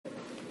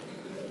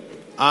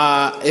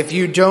If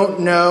you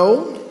don't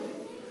know,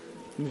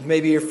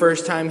 maybe your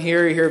first time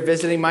here, you're here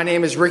visiting, my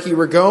name is Ricky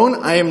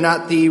Ragone. I am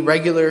not the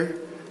regular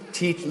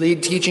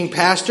lead teaching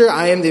pastor.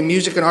 I am the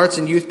music and arts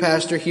and youth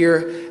pastor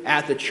here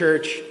at the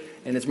church,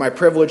 and it's my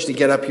privilege to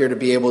get up here to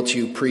be able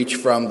to preach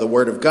from the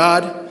Word of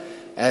God.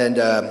 And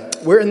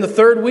we're in the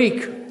third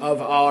week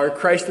of our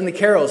Christ in the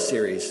Carols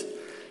series,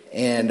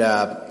 and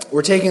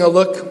we're taking a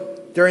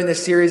look during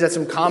this series at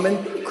some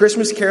common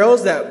Christmas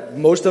carols that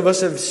most of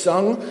us have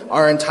sung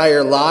our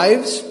entire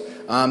lives,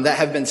 that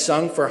have been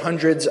sung for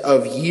hundreds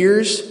of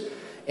years,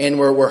 and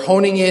we're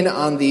honing in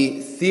on the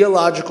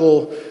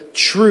theological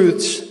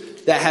truths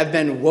that have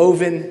been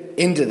woven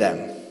into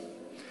them.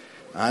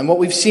 And what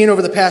we've seen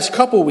over the past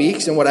couple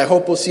weeks, and what I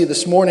hope we'll see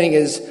this morning,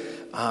 is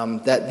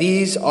that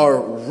these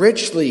are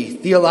richly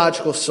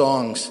theological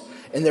songs,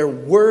 and they're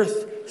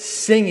worth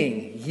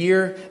singing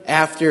year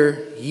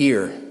after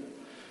year.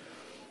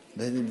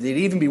 They'd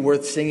even be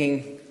worth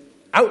singing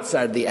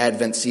outside of the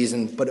Advent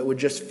season, but it would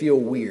just feel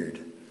weird.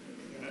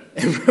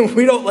 And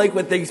we don't like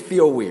when things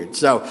feel weird.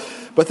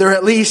 But they're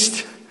at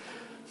least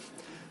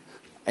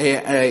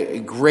a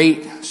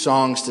great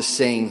songs to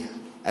sing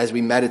as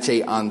we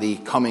meditate on the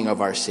coming of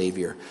our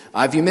Savior.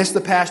 If you missed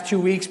the past 2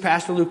 weeks,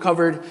 Pastor Luke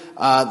covered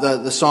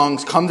the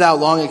songs Come Thou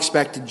Long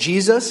Expected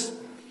Jesus,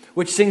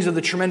 which sings of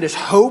the tremendous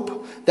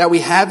hope that we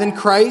have in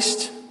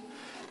Christ.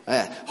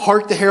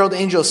 Hark the Herald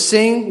Angels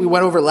Sing, we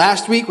went over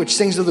last week, which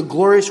sings of the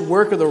glorious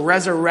work of the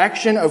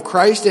resurrection of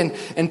Christ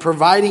and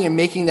providing and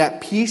making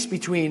that peace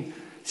between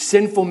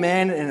sinful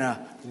man and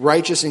a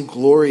righteous and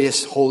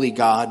glorious holy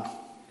God.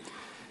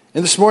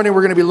 And this morning we're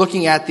going to be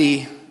looking at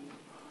the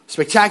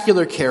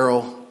spectacular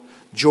carol,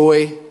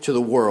 Joy to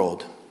the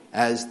World,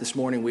 as this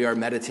morning we are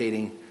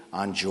meditating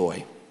on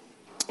joy.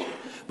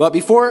 But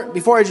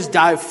before I just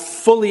dive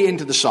fully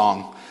into the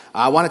song,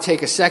 I want to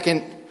take a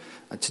second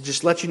to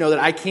just let you know that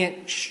I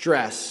can't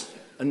stress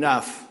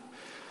enough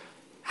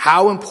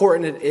how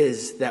important it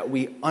is that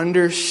we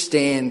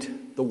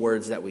understand the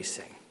words that we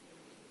sing.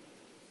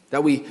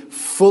 That we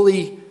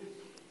fully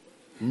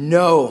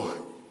know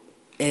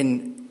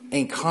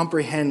and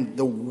comprehend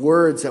the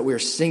words that we're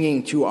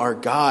singing to our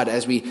God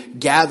as we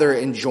gather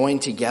and join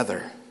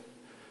together.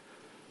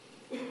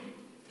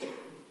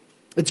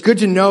 It's good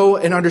to know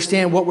and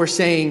understand what we're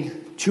saying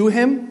to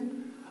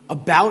Him,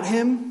 about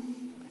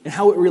Him, and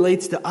how it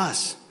relates to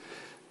us.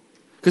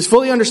 Because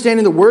fully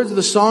understanding the words of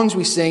the songs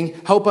we sing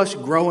help us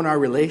grow in our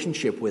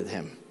relationship with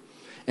Him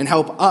and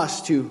help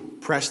us to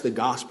press the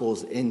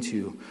Gospels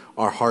into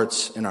our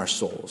hearts and our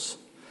souls.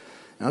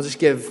 And I'll just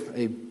give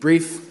a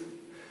brief,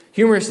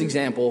 humorous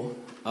example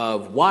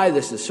of why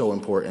this is so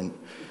important.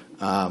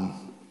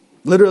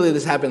 Literally,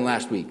 this happened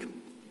last week.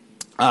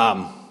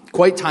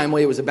 Quite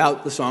timely. It was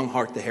about the song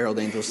Hark the Herald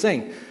Angels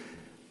Sing.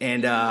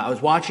 And I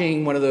was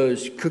watching one of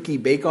those cookie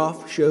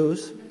bake-off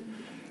shows.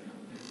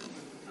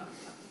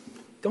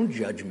 Don't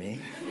judge me.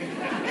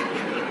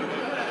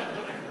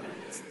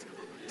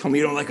 Tell me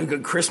you don't like a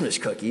good Christmas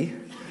cookie.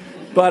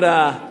 But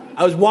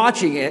I was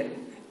watching it,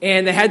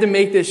 and they had to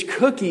make this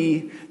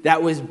cookie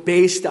that was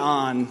based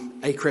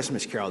on a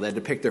Christmas carol. They had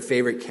to pick their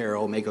favorite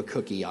carol, make a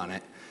cookie on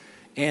it.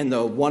 And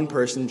the one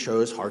person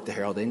chose Hark the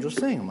Herald Angels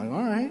Sing. I'm like,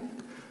 all right,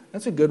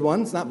 that's a good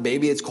one. It's not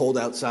Baby It's Cold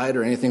Outside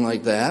or anything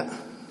like that.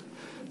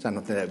 So I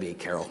don't think that'd be a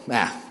carol.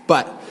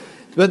 But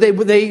they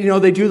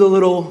do the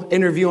little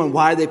interview on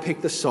why they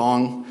picked the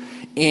song.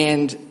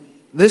 And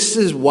this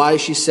is why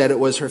she said it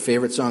was her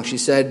favorite song. She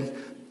said,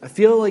 I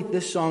feel like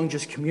this song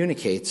just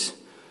communicates,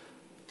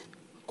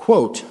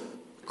 quote,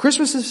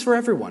 Christmas is for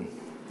everyone,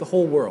 the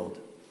whole world,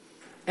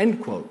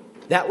 end quote.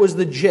 That was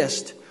the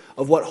gist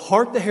of what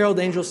Hark the Herald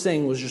Angels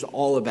Sing was just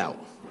all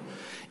about.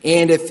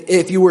 And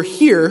if you were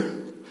here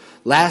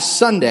last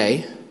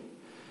Sunday,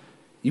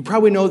 you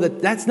probably know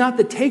that that's not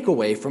the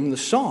takeaway from the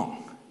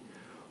song.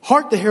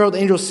 Hark the Herald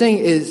Angels Sing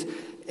is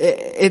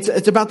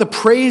it's about the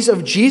praise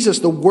of Jesus,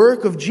 the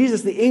work of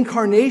Jesus, the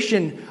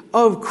incarnation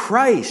of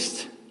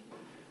Christ.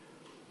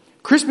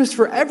 Christmas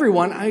for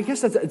everyone, I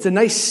guess it's a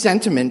nice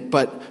sentiment,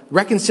 but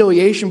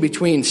reconciliation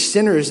between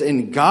sinners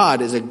and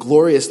God is a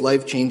glorious,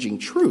 life-changing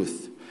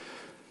truth.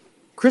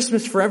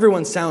 Christmas for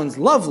everyone sounds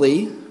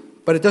lovely,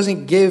 but it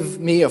doesn't give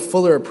me a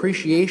fuller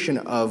appreciation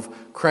of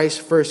Christ's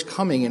first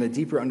coming and a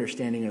deeper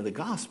understanding of the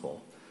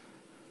gospel.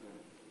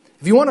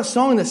 If you want a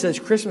song that says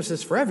Christmas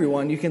is for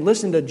everyone, you can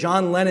listen to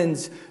John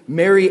Lennon's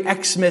Merry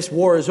Xmas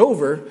War is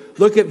Over.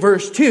 Look at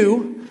verse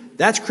 2.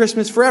 That's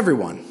Christmas for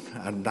everyone.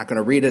 I'm not going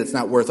to read it. It's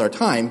not worth our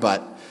time,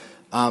 but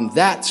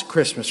that's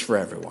Christmas for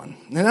everyone.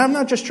 And I'm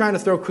not just trying to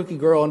throw Cookie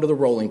Girl under the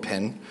rolling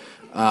pin.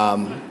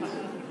 But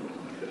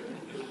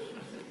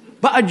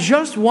I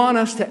just want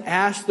us to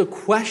ask the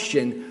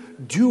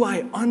question, do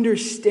I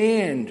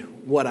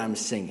understand what I'm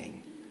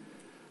singing?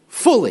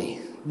 Fully.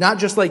 Not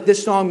just like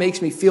this song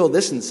makes me feel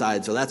this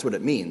inside, so that's what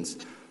it means.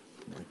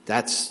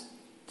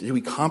 Do we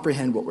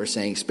comprehend what we're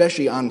saying,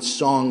 especially on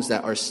songs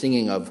that are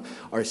singing of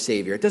our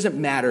Savior? It doesn't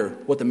matter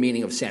what the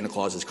meaning of Santa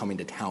Claus is coming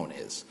to town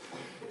is.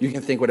 You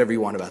can think whatever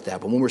you want about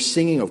that, but when we're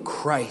singing of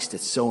Christ,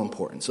 it's so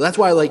important. So that's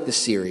why I like this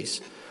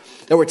series.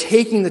 that we're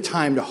taking the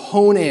time to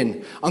hone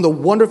in on the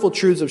wonderful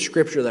truths of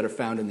Scripture that are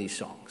found in these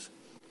songs.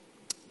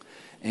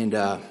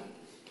 And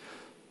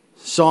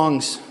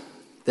songs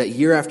that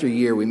year after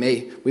year we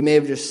may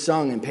have just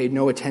sung and paid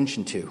no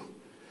attention to.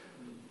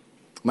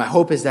 My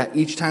hope is that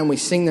each time we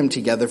sing them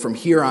together from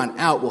here on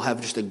out, we'll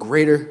have just a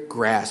greater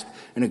grasp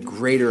and a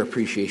greater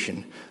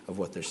appreciation of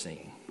what they're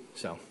singing.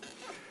 So,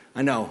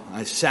 I know,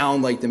 I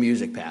sound like the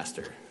music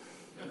pastor.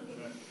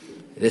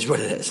 It is what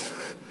it is.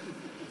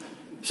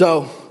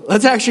 So,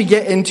 let's actually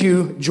get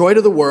into Joy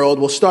to the World.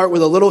 We'll start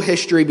with a little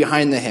history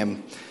behind the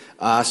hymn.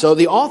 So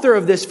the author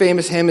of this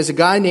famous hymn is a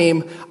guy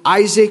named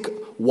Isaac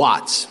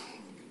Watts.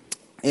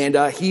 And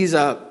he's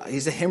a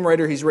hymn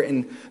writer. He's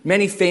written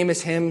many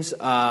famous hymns.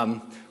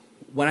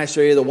 When I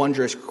Saw You the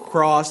Wondrous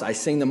Cross, I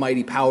Sing the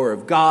Mighty Power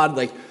of God,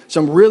 like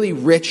some really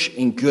rich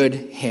and good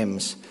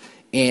hymns.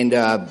 And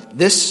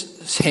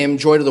this hymn,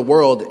 Joy to the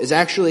World, is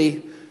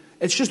actually,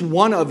 it's just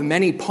one of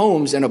many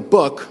poems in a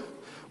book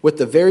with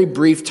the very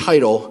brief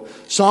title,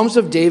 Psalms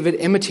of David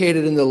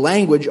Imitated in the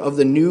Language of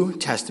the New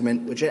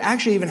Testament, which it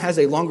actually even has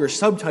a longer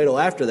subtitle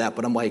after that,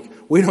 but I'm like,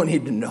 we don't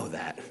need to know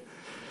that.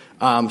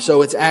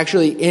 So it's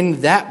actually in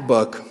that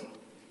book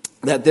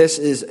that this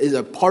is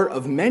a part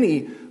of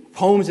many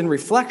poems and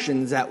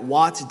reflections that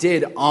Watts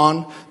did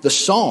on the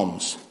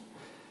Psalms.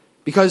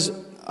 Because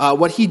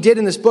what he did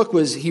in this book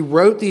was he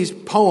wrote these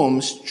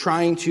poems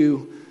trying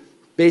to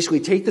basically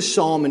take the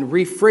psalm and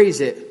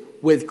rephrase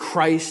it with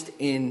Christ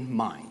in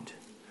mind.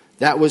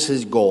 That was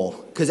his goal.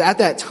 Because at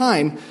that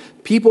time,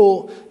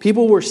 people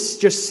were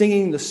just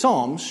singing the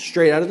Psalms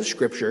straight out of the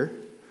Scripture,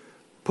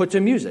 put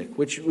to music,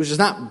 which was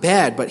not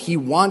bad, but he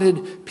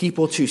wanted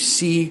people to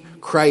see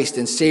Christ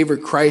and savor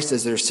Christ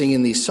as they're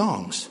singing these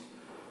songs.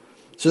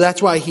 So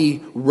that's why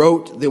he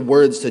wrote the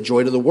words to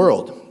Joy to the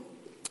World.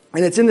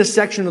 And it's in this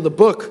section of the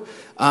book.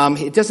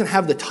 It doesn't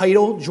have the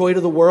title, Joy to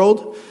the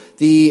World.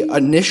 The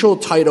initial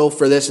title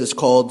for this is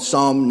called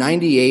Psalm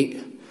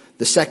 98,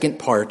 the second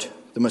part,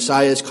 The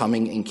Messiah is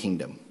Coming in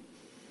Kingdom.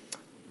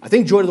 I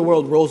think Joy to the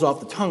World rolls off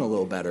the tongue a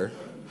little better.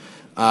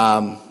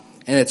 And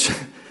it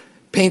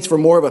paints for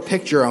more of a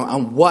picture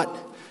on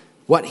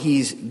what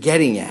he's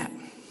getting at.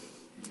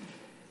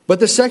 But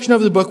the section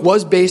of the book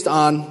was based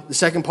on the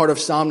second part of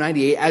Psalm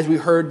 98, as we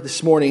heard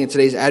this morning in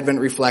today's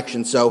Advent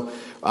reflection. So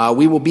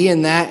we will be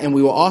in that, and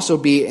we will also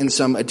be in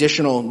some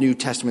additional New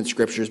Testament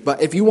scriptures.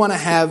 But if you want to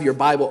have your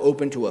Bible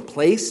open to a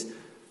place,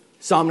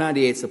 Psalm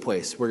 98 is the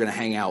place we're going to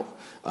hang out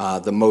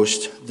the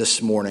most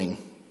this morning.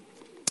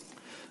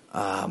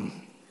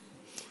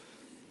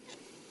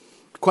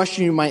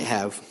 Question you might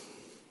have,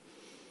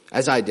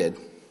 as I did.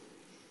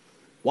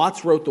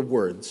 Watts wrote the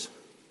words.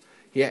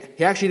 He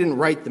actually didn't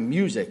write the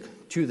music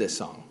to this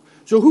song.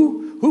 So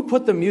who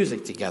put the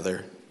music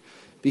together?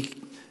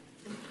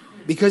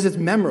 Because it's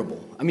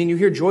memorable. I mean, you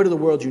hear Joy to the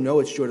World, you know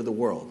it's Joy to the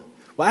World.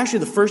 Well, actually,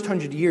 the first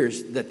 100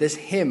 years that this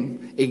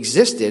hymn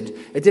existed,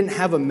 it didn't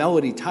have a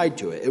melody tied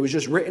to it. It was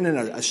just written in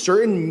a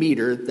certain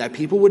meter that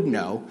people would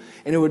know,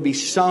 and it would be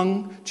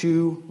sung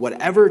to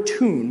whatever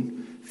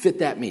tune fit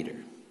that meter.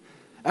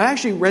 I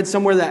actually read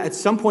somewhere that at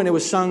some point it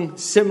was sung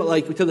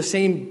to the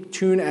same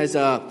tune as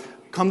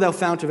Come Thou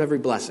Fount of Every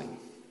Blessing.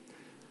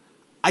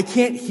 I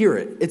can't hear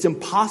it. It's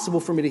impossible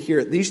for me to hear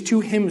it. These two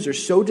hymns are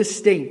so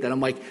distinct that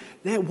I'm like,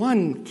 that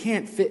one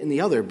can't fit in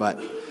the other,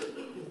 but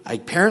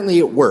apparently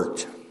it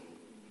worked.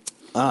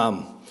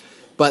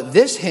 But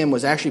this hymn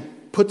was actually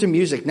put to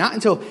music not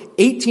until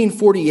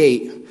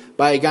 1848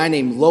 by a guy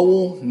named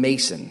Lowell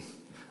Mason,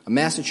 a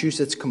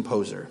Massachusetts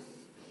composer.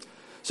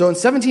 So in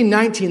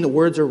 1719, the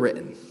words are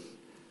written.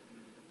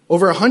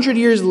 Over 100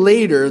 years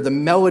later, the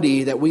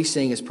melody that we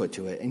sing is put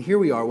to it. And here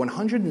we are,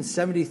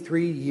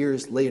 173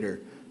 years later,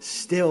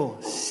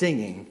 still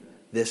singing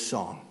this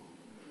song.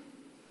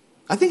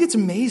 I think it's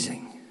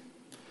amazing.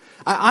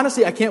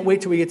 Honestly, I can't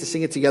wait till we get to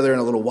sing it together in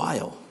a little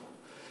while.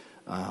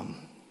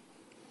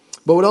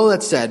 But with all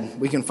that said,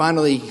 we can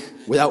finally,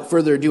 without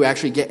further ado,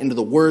 actually get into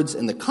the words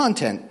and the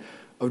content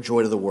of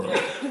Joy to the World.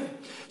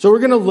 So we're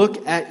going to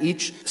look at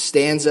each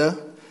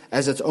stanza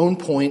as its own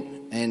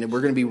point, and we're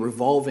going to be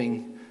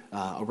revolving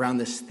around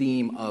this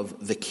theme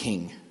of the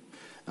King.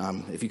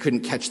 If you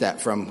couldn't catch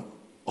that from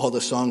all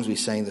the songs we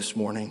sang this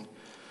morning.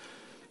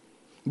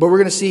 But we're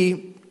going to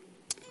see,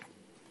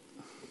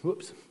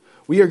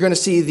 we are going to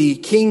see the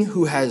King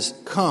who has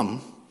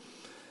come,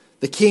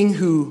 the King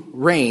who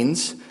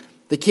reigns,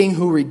 the King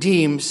who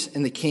redeems,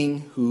 and the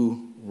King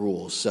who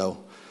rules.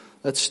 So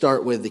let's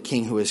start with the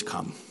King who has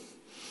come.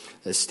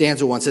 As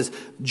stanza 1 says,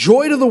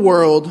 Joy to the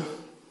world,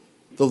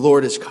 the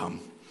Lord has come.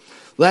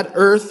 Let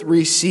earth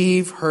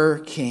receive her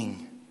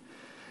King,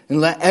 and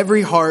let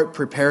every heart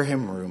prepare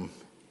him room,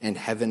 and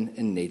heaven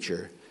and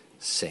nature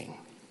sing.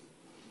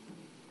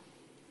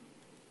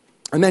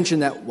 I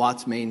mentioned that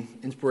Watts' main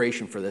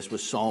inspiration for this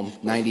was Psalm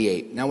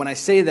 98. Now, when I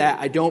say that,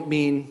 I don't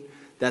mean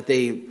that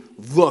they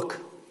look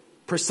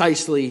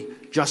precisely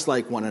just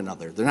like one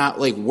another. They're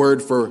not like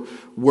word for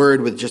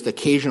word with just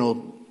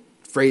occasional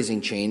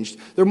phrasing changed.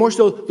 They're more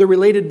so, they're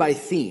related by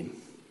theme.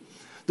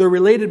 They're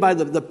related by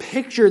the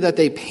picture that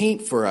they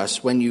paint for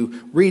us when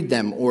you read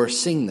them or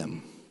sing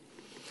them.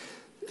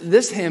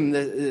 This hymn,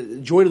 the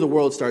Joy to the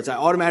World starts, I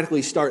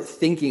automatically start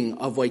thinking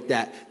of like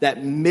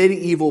that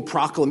medieval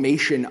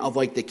proclamation of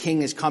like the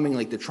king is coming,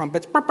 like the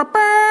trumpets.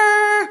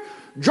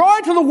 Joy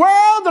to the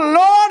world, the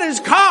Lord is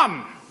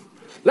come.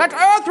 Let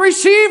earth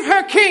receive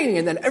her king.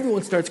 And then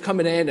everyone starts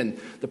coming in, and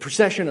the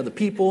procession of the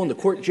people and the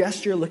court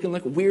gesture looking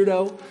like a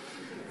weirdo.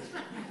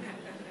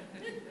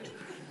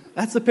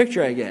 That's the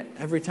picture I get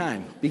every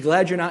time. Be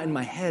glad you're not in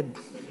my head.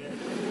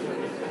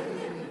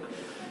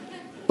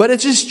 But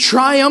it's just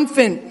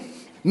triumphant.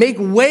 Make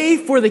way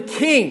for the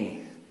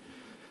king.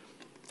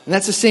 And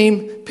that's the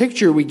same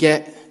picture we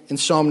get in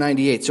Psalm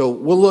 98. So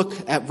we'll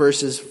look at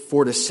verses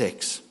 4 to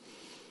 6.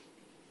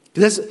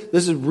 This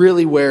is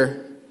really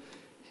where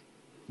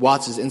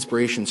Watts'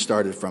 inspiration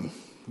started from.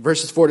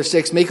 Verses 4 to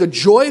 6. Make a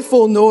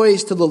joyful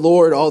noise to the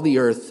Lord, all the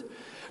earth.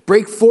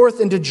 Break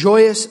forth into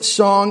joyous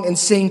song and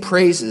sing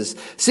praises.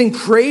 Sing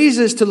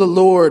praises to the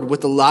Lord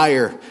with the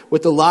lyre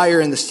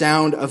and the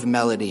sound of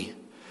melody,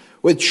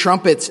 with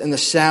trumpets and the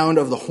sound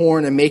of the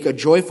horn, and make a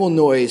joyful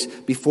noise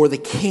before the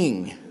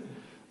King,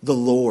 the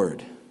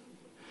Lord.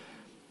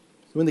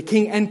 When the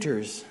king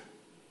enters,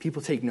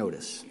 people take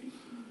notice.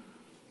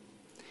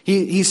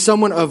 He's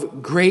someone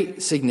of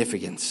great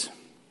significance.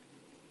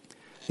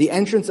 The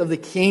entrance of the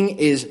king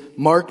is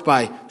marked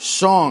by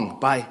song,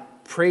 by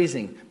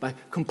praising, by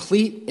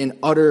complete and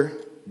utter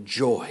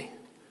joy.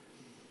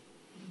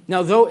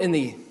 Now, though in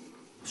the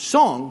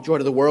song, Joy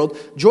to the World,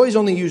 joy is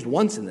only used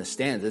once in this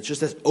stanza. It's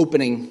just this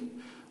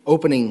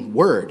opening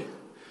word.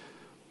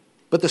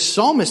 But the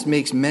psalmist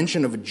makes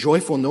mention of a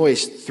joyful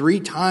noise 3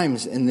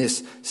 times in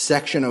this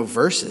section of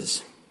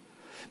verses.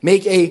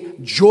 Make a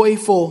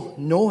joyful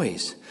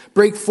noise.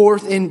 Break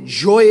forth in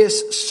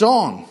joyous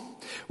song.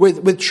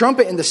 With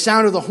trumpet and the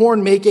sound of the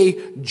horn, make a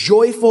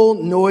joyful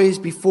noise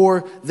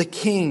before the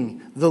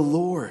King, the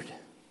Lord.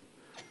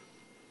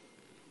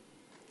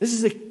 This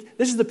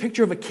is the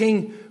picture of a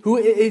king who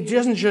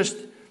isn't just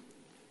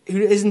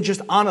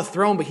on a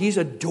throne, but he's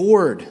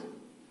adored.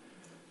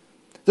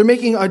 They're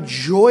making a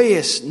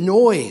joyous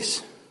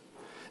noise.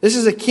 This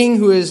is a king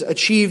who has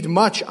achieved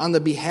much on the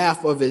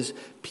behalf of his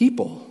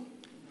people.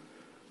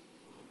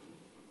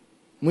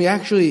 We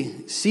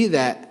actually see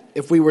that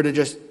if we were to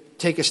just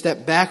take a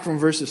step back from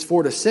verses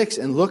 4 to 6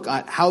 and look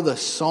at how the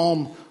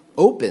psalm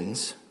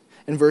opens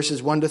in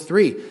verses 1 to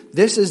 3.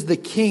 This is the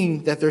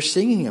king that they're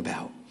singing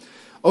about.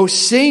 Oh,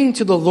 sing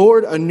to the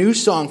Lord a new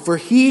song, for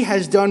he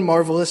has done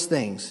marvelous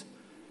things.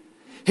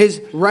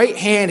 His right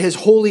hand, his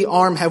holy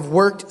arm have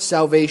worked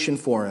salvation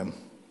for him.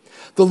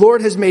 The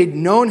Lord has made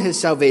known his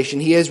salvation.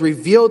 He has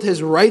revealed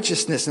his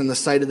righteousness in the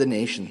sight of the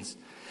nations.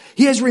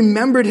 He has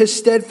remembered his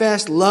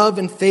steadfast love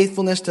and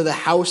faithfulness to the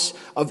house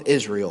of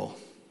Israel.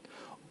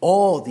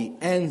 All the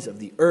ends of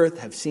the earth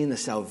have seen the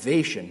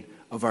salvation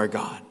of our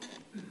God.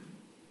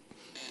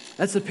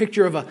 That's the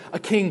picture of a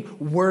king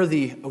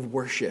worthy of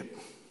worship.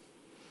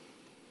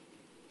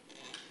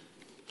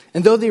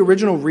 And though the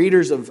original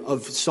readers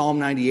of Psalm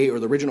 98, or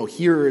the original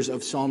hearers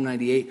of Psalm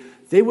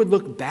 98, they would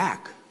look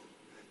back.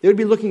 They would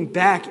be looking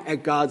back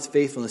at God's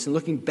faithfulness and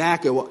looking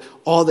back at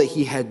all that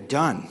he had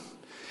done.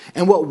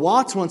 And what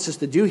Watts wants us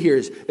to do here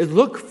is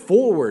look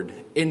forward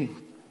in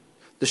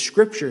the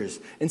scriptures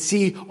and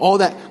see all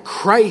that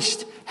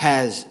Christ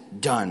has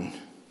done.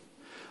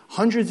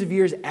 Hundreds of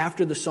years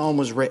after the psalm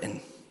was written,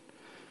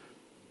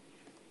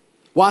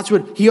 Watts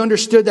he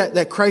understood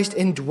that Christ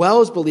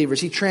indwells believers.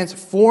 He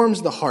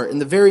transforms the heart and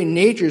the very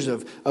natures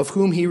of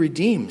whom he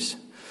redeems.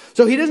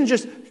 So he doesn't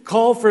just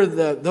call for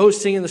those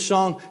singing the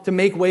song to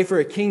make way for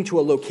a king to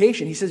a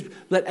location. He says,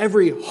 let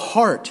every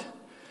heart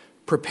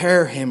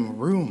prepare him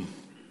room.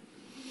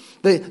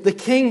 The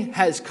king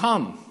has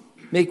come.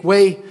 Make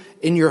way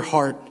in your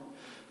heart.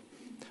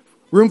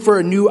 Room for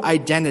a new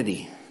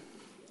identity.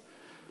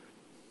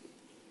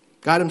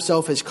 God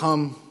himself has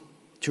come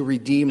to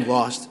redeem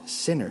lost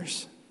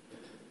sinners.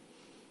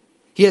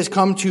 He has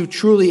come to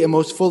truly and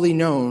most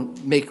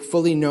make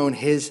fully known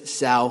his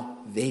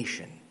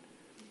salvation.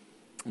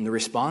 And the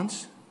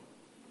response?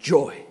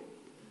 Joy.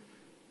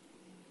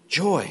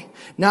 Joy.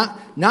 Not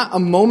a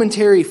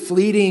momentary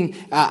fleeting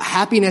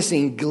happiness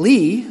and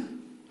glee,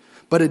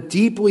 but a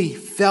deeply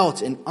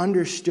felt and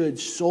understood,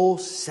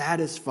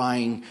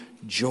 soul-satisfying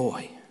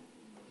joy.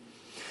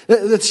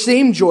 The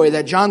same joy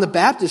that John the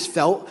Baptist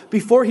felt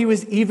before he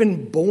was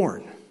even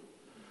born.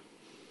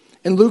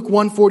 In Luke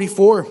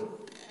 1:44,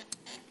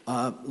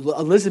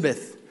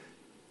 Elizabeth,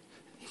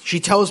 she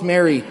tells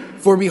Mary,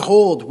 for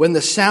behold, when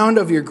the sound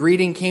of your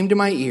greeting came to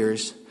my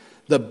ears,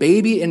 the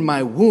baby in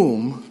my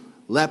womb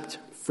leapt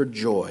for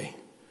joy.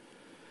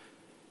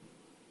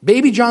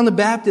 Baby John the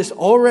Baptist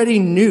already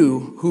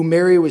knew who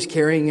Mary was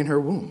carrying in her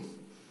womb.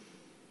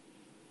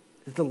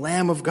 The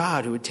Lamb of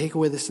God who would take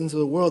away the sins of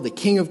the world. The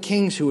King of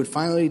Kings who would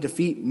finally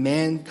defeat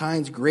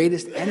mankind's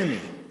greatest enemy,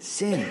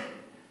 sin.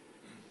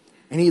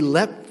 And he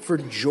leapt for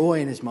joy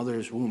in his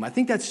mother's womb. I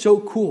think that's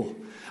so cool.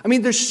 I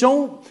mean, there's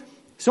so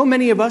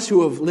many of us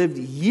who have lived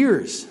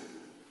years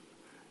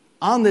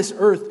on this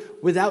earth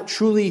without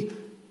truly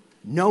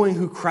knowing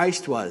who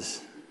Christ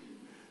was.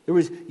 There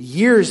was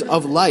years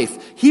of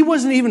life. He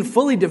wasn't even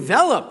fully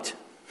developed.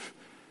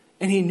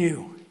 And he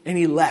knew, and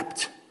he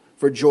leapt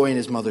for joy in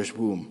his mother's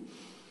womb.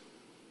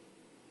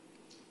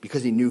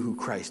 Because he knew who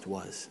Christ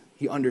was.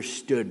 He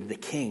understood the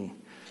King,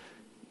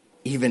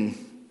 even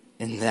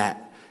in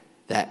that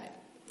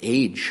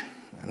age.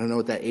 I don't know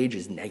what that age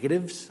is.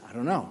 Negatives? I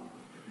don't know.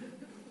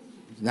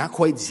 Not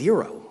quite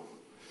zero.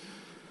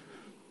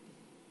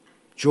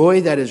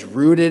 Joy that is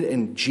rooted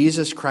in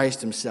Jesus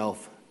Christ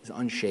himself is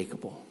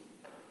unshakable.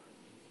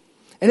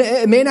 And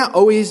it may not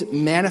always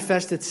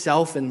manifest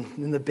itself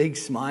in the big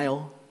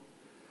smile,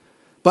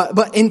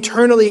 but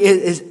internally it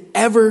is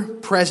ever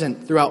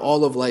present throughout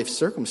all of life's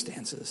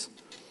circumstances.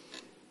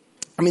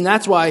 I mean,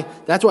 that's why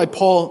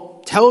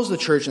Paul tells the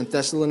church in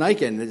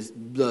Thessalonica, in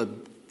the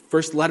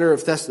first letter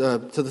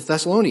to the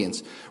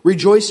Thessalonians,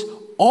 rejoice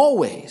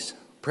always,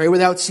 pray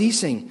without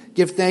ceasing,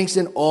 give thanks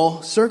in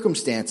all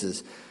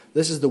circumstances.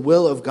 This is the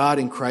will of God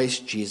in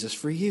Christ Jesus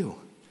for you.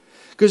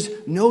 Because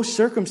no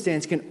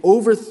circumstance can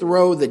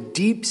overthrow the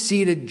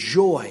deep-seated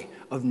joy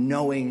of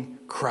knowing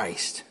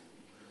Christ.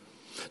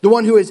 The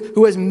one who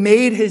has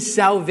made his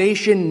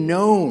salvation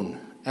known,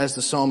 as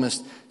the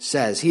psalmist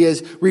says. He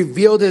has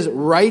revealed his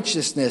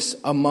righteousness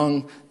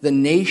among the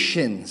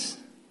nations.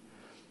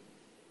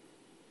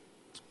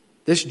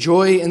 This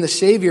joy in the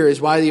Savior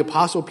is why the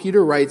Apostle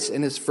Peter writes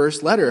in his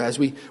first letter, as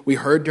we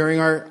heard during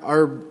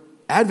our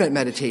Advent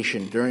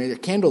meditation, during the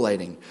candle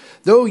lighting.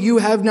 Though you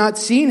have not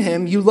seen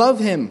him, you love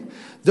him.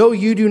 Though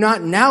you do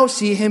not now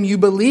see him, you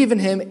believe in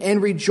him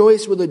and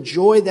rejoice with a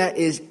joy that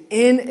is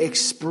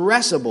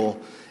inexpressible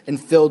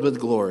and filled with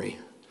glory,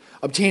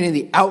 obtaining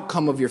the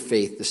outcome of your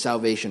faith, the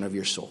salvation of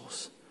your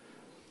souls.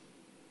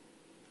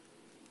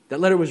 That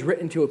letter was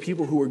written to a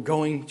people who were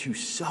going to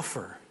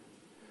suffer.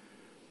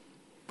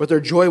 But their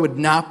joy would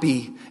not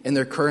be in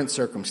their current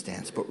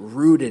circumstance, but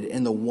rooted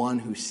in the one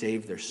who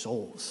saved their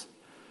souls.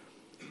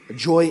 A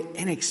joy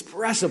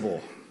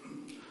inexpressible.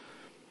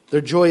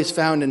 Their joy is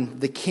found in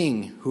the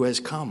King who has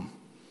come.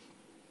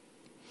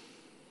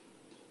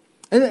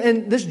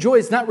 And this joy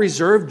is not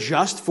reserved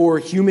just for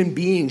human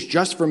beings,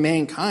 just for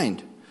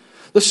mankind.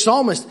 The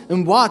psalmist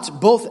and Watts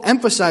both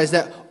emphasize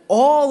that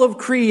all of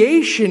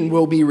creation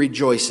will be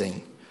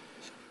rejoicing.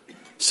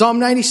 Psalm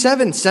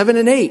 97, 7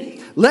 and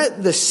 8.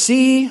 Let the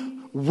sea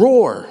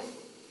roar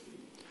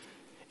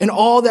and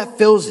all that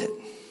fills it,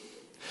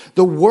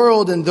 the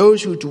world and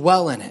those who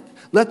dwell in it.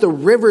 Let the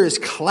rivers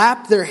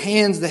clap their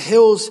hands, the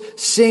hills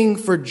sing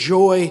for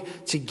joy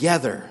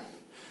together.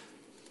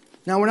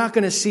 Now, we're not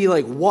going to see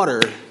like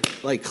water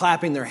like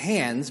clapping their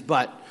hands,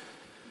 but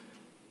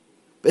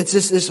it's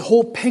this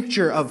whole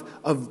picture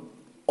of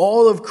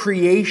all of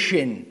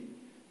creation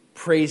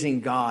praising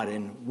God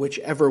in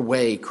whichever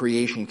way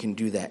creation can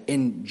do that,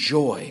 in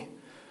joy.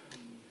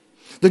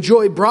 The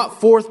joy brought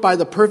forth by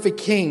the perfect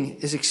King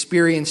is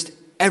experienced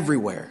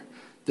everywhere.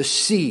 The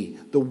sea,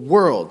 the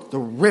world, the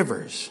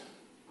rivers.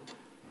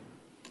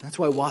 That's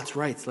why Watts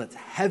writes, let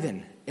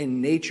heaven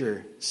and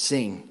nature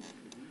sing.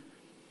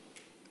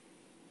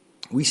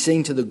 We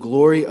sing to the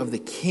glory of the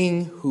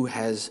King who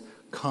has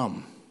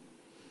come.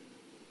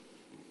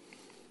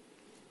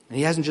 And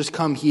he hasn't just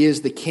come, he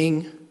is the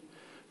King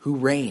who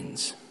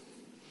reigns.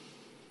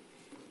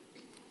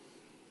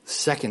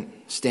 Second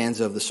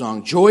stanza of the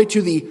song. Joy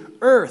to the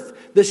earth,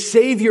 the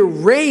Savior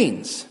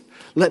reigns.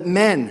 Let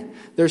men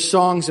their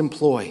songs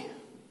employ.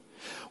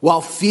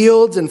 While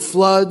fields and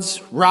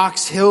floods,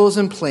 rocks, hills,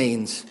 and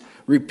plains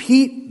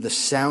repeat the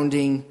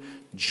sounding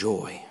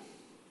joy.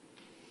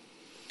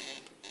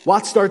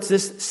 Watts starts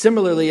this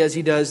similarly as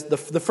he does the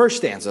first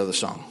stanza of the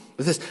song,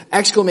 with this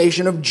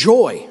exclamation of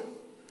joy.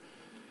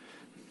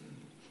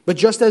 But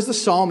just as the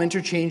psalm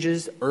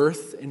interchanges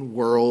earth and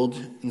world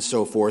and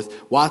so forth,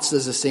 Watts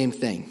does the same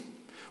thing.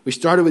 We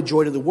started with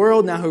joy to the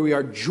world, now here we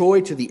are,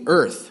 joy to the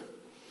earth.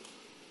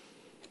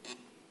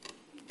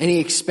 And he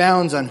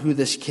expounds on who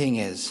this King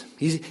is.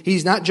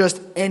 He's not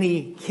just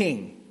any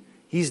king.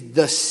 He's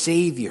the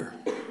Savior.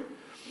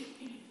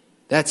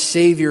 That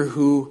Savior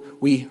who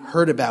we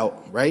heard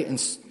about, right, in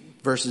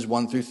verses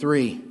 1 through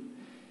 3.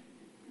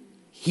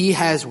 He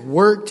has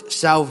worked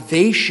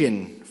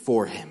salvation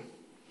for him.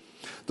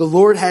 The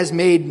Lord has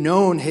made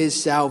known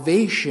his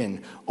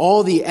salvation.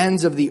 All the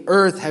ends of the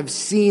earth have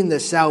seen the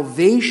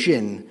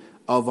salvation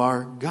of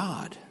our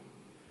God.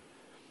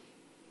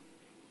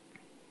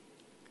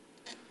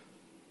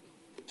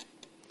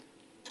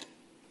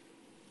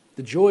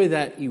 The joy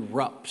that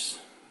erupts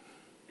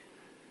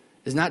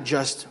is not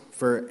just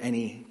for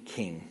any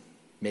king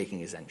making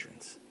his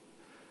entrance.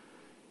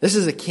 This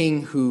is a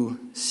king who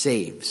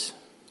saves.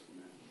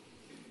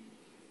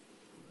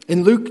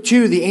 In Luke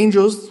 2, the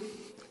angels,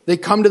 they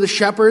come to the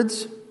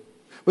shepherds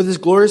with this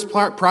glorious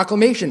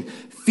proclamation.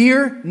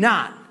 Fear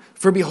not,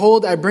 for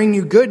behold, I bring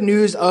you good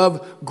news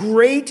of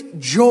great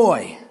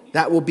joy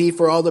that will be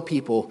for all the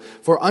people.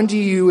 For unto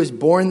you is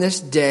born this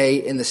day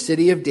in the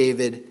city of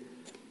David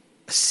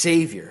a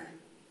Savior,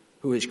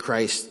 who is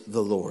Christ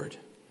the Lord.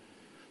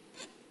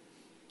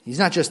 He's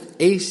not just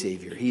a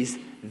Savior, he's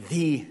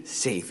the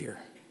Savior.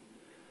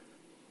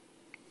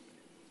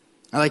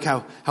 I like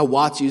how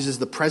Watts uses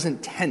the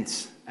present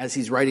tense as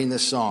he's writing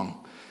this song.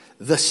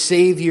 The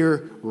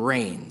Savior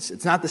reigns.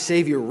 It's not the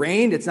Savior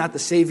reigned. It's not the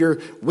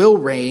Savior will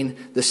reign.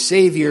 The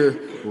Savior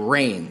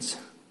reigns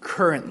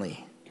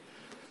currently.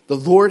 The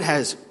Lord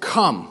has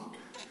come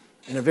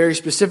in a very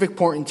specific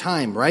point in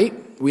time,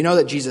 right? We know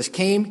that Jesus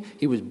came.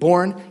 He was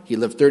born. He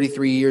lived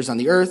 33 years on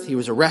the earth. He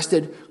was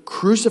arrested,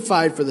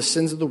 crucified for the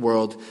sins of the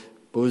world,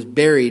 but was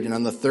buried. And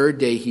on the third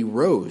day, he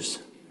rose.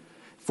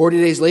 40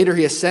 days later,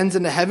 he ascends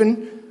into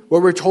heaven,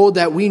 where we're told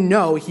that we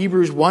know,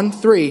 Hebrews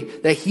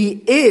 1:3, that he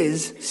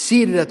is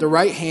seated at the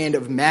right hand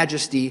of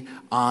majesty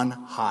on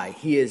high.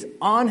 He is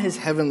on his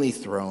heavenly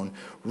throne,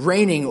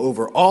 reigning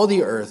over all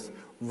the earth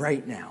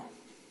right now.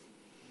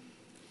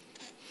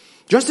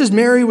 Just as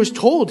Mary was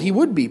told he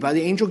would be by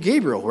the angel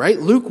Gabriel, right?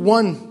 Luke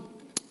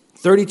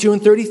 1:32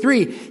 and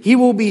 33. He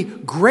will be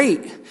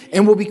great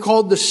and will be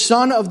called the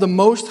Son of the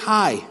Most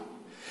High.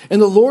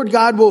 And the Lord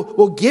God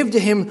will give to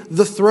him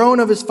the throne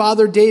of his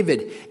father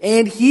David,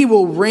 and he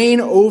will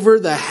reign over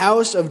the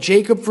house of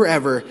Jacob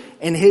forever,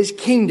 and his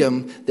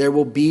kingdom there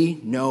will be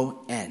no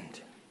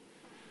end.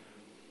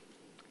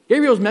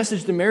 Gabriel's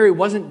message to Mary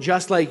wasn't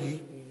just like,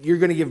 you're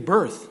going to give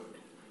birth.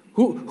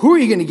 Who are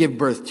you going to give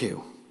birth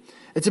to?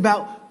 It's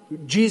about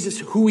Jesus,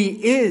 who he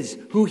is,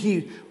 who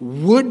he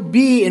would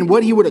be, and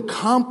what he would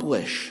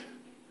accomplish.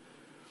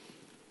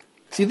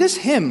 See, this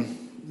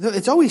hymn,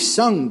 it's always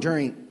sung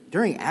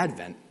during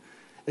Advent.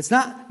 It's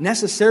not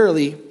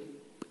necessarily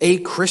a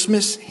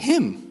Christmas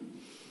hymn.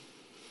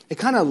 It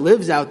kind of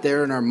lives out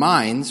there in our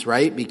minds,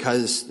 right?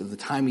 Because of the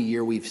time of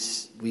year we've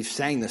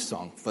sang this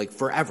song, like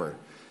forever.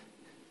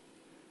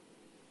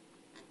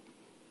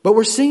 But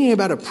we're singing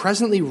about a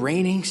presently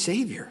reigning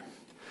Savior.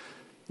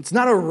 It's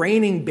not a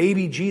reigning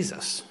baby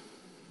Jesus.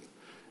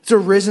 It's a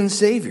risen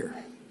Savior.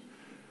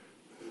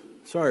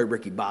 Sorry,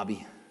 Ricky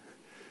Bobby.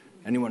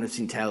 Anyone who's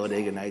seen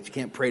Talladega Nights, you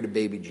can't pray to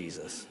baby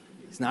Jesus.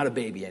 He's not a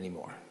baby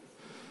anymore.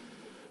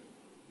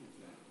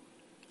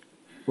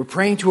 We're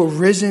praying to a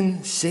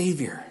risen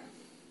Savior.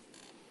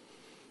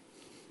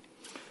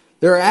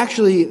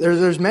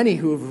 There's many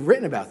who have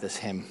written about this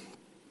hymn.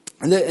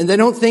 And they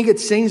don't think it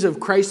sings of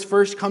Christ's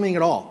first coming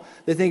at all.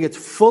 They think it's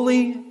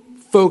fully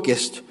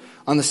focused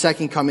on the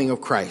second coming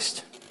of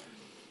Christ.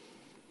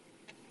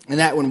 And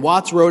that when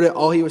Watts wrote it,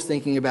 all he was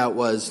thinking about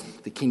was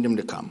the kingdom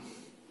to come.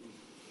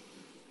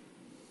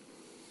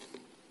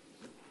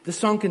 This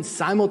song can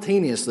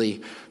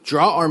simultaneously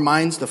draw our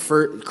minds to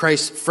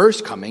Christ's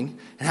first coming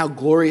and how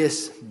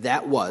glorious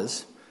that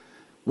was,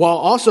 while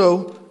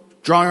also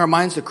drawing our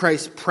minds to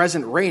Christ's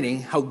present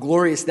reigning, how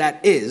glorious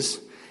that is,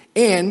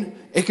 and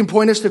it can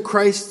point us to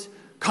Christ's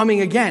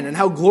coming again and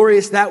how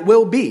glorious that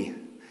will be.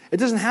 It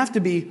doesn't have to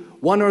be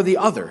one or the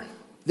other.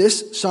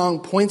 This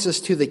song points us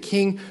to the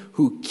King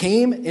who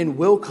came and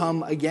will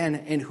come again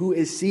and who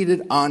is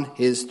seated on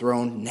his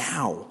throne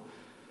now.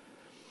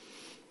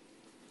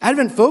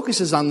 Advent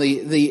focuses on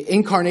the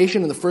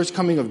incarnation and the first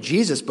coming of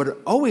Jesus, but it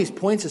always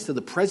points us to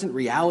the present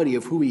reality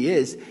of who he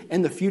is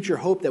and the future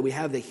hope that we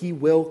have that he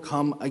will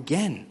come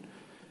again.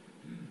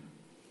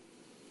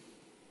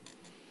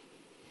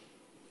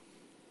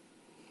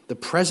 The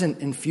present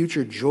and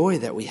future joy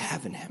that we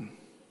have in him.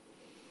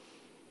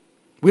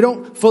 We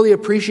don't fully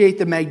appreciate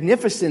the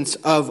magnificence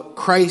of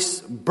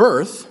Christ's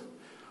birth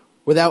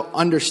without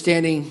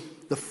understanding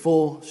the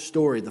full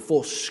story, the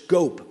full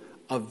scope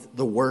of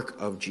the work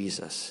of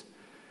Jesus.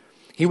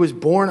 He was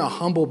born a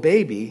humble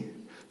baby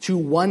to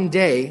one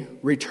day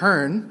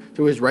return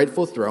to his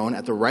rightful throne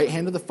at the right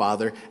hand of the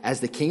Father as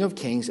the King of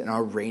Kings and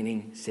our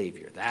reigning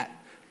Savior. That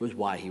was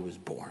why he was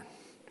born.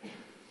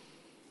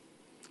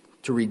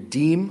 To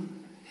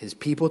redeem his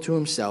people to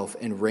himself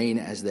and reign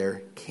as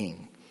their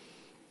king.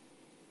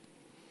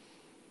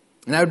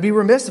 And I would be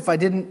remiss if I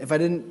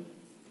didn't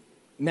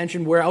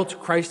mention where else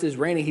Christ is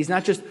reigning. He's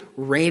not just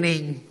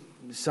reigning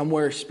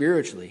somewhere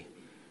spiritually,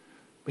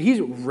 but he's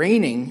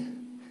reigning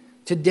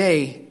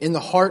today in the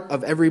heart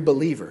of every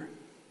believer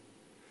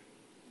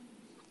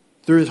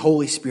through his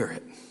Holy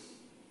Spirit.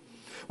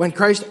 When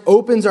Christ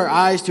opens our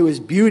eyes to his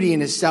beauty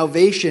and his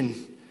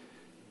salvation,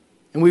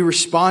 and we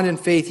respond in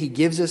faith, he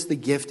gives us the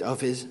gift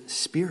of his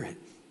Spirit.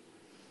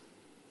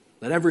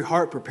 Let every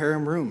heart prepare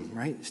him room,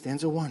 right?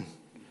 Stanza 1.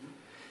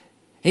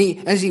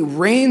 As he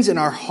reigns in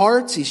our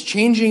hearts, he's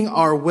changing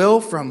our will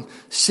from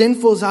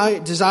sinful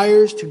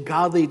desires to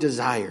godly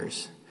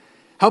desires,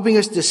 helping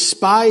us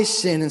despise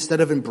sin instead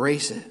of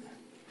embrace it.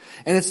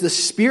 And it's the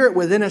Spirit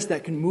within us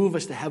that can move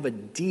us to have a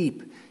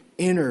deep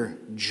inner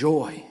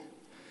joy,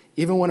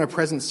 even when our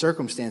present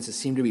circumstances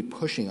seem to be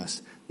pushing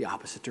us the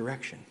opposite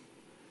direction.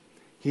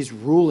 He's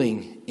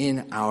ruling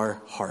in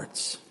our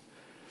hearts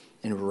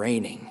and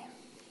reigning.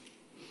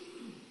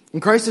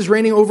 And Christ is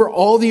reigning over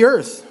all the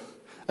earth.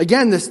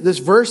 Again, this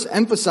verse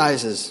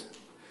emphasizes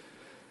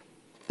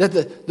that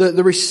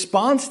the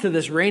response to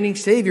this reigning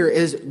Savior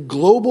is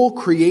global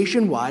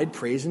creation-wide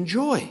praise and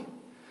joy.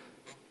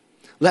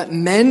 Let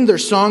men their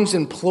songs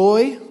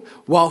employ,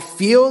 while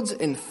fields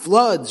and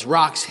floods,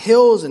 rocks,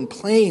 hills, and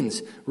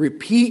plains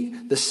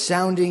repeat the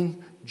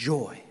sounding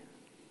joy.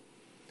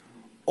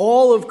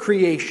 All of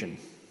creation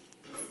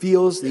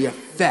feels the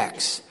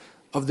effects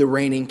of the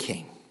reigning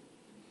king.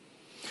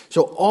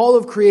 So all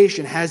of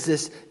creation has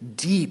this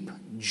deep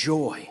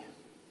joy.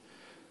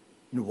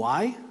 And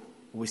why?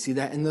 We see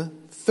that in the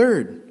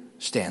third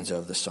stanza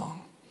of the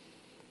song.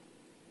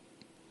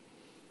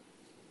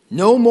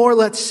 No more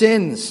let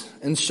sins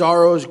and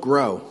sorrows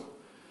grow,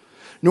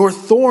 nor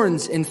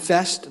thorns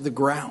infest the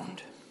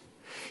ground.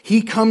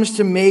 He comes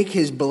to make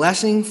his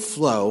blessings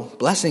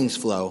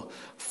flow,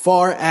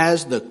 far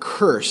as the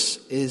curse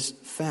is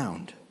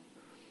found.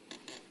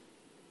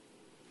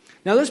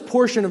 Now this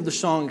portion of the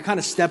song kind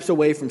of steps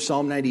away from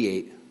Psalm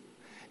 98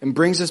 and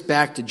brings us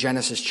back to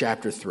Genesis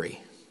chapter 3.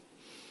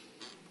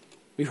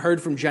 We've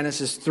heard from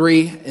Genesis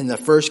 3 in the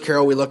first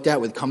carol we looked at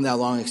with Come Thou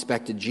Long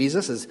Expected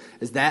Jesus,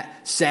 as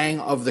that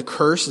sang of the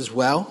curse as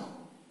well.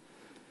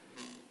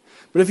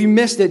 But if you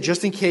missed it,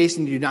 just in case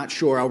and you're not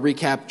sure, I'll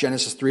recap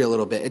Genesis 3 a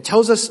little bit. It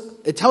tells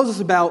us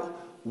about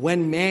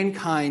when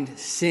mankind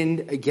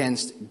sinned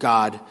against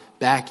God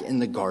back in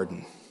the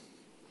garden.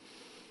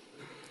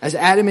 As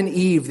Adam and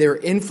Eve, they were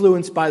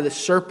influenced by the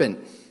serpent,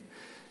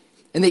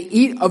 and they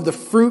eat of the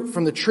fruit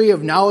from the tree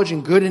of knowledge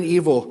and good and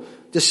evil,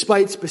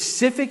 despite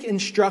specific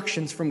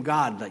instructions from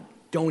God, like,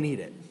 don't eat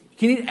it. You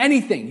can eat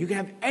anything. You can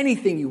have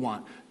anything you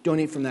want. Don't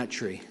eat from that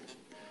tree.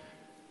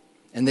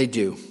 And they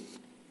do.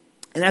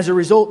 And as a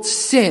result,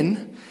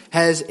 sin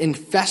has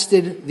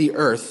infested the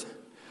earth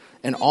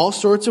in all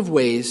sorts of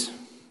ways,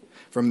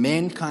 from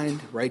mankind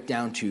right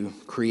down to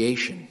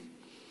creation.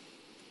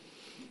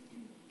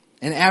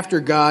 And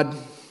after God,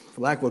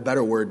 for lack of a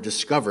better word,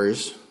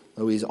 discovers,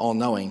 though he's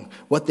all-knowing,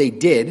 what they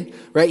did,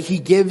 right, he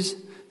gives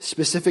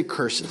specific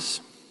curses.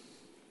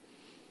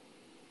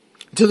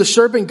 To the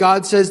serpent,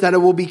 God says that it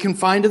will be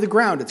confined to the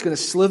ground. It's going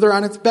to slither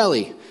on its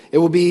belly. It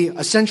will be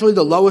essentially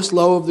the lowest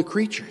low of the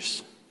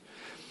creatures.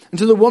 And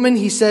to the woman,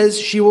 he says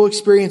she will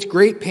experience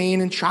great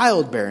pain in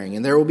childbearing,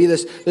 and there will be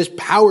this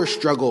power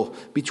struggle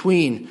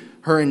between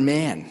her and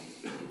man.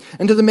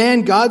 And to the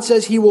man, God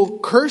says he will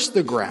curse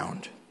the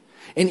ground,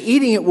 and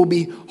eating it will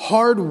be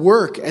hard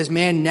work as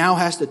man now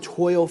has to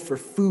toil for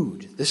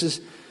food. This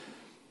is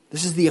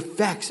the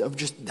effects of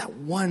just that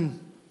one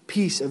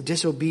piece of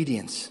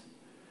disobedience.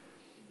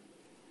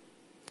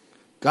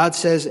 God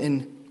says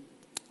in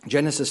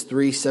Genesis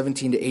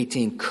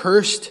 3:17-18,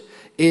 cursed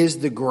is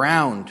the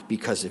ground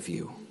because of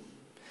you.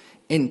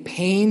 In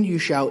pain you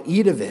shall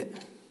eat of it.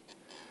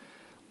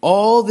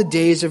 All the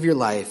days of your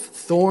life,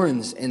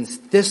 thorns and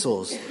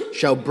thistles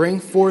shall bring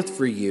forth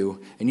for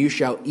you, and you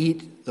shall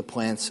eat the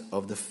plants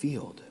of the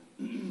field.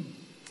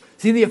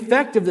 See, the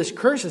effect of this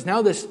curse is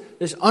now this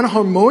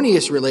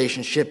unharmonious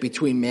relationship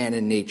between man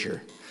and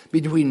nature,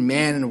 between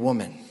man and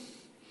woman.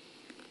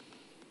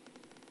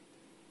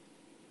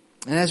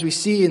 And as we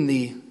see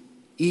in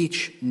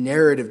each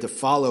narrative to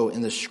follow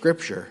in the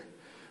scripture,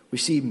 we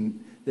see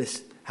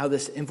how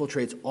this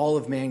infiltrates all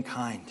of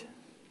mankind,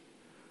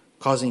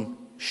 causing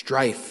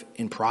strife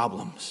and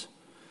problems.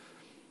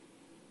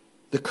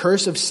 The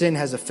curse of sin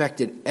has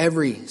affected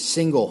every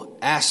single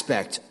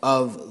aspect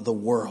of the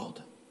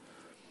world.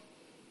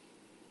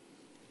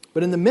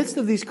 But in the midst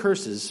of these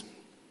curses,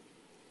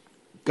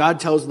 God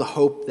tells the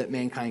hope that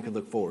mankind could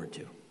look forward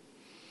to.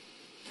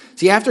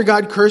 See, after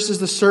God curses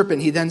the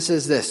serpent, he then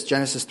says this,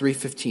 Genesis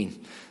 3:15.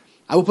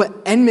 I will put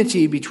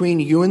enmity between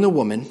you and the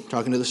woman,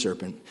 talking to the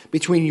serpent,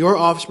 between your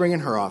offspring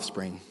and her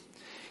offspring.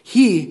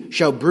 He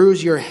shall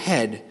bruise your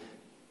head,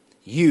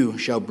 you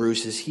shall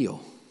bruise his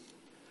heel.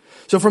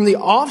 So from the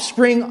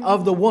offspring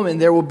of the woman,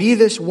 there will be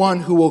this one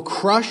who will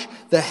crush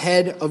the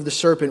head of the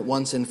serpent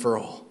once and for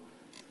all.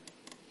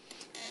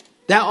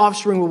 That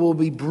offspring will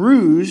be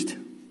bruised,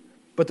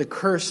 but the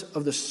curse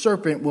of the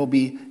serpent will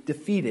be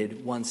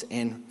defeated once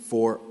and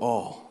for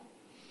all.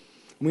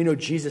 We know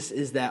Jesus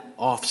is that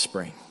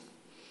offspring.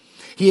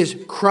 He has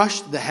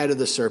crushed the head of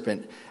the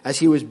serpent as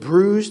he was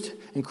bruised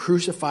and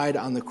crucified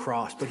on the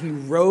cross. But he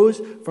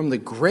rose from the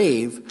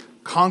grave,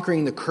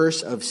 conquering the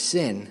curse of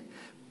sin,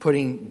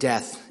 putting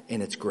death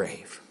in its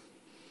grave.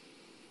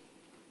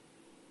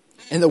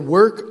 And the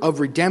work of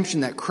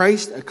redemption that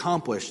Christ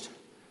accomplished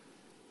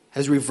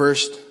has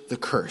reversed the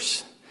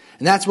curse.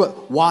 And that's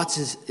what Watts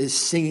is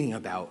singing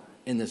about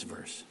in this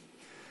verse.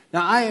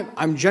 Now,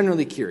 I'm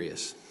generally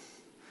curious.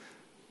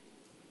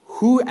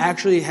 Who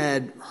actually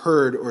had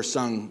heard or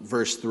sung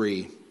verse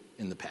 3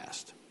 in the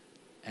past?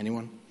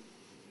 Anyone?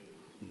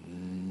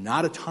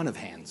 Not a ton of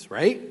hands,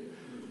 right?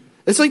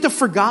 It's like the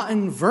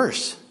forgotten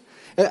verse.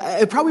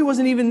 It probably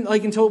wasn't even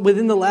like until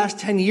within the last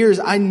 10 years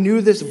I knew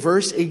this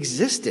verse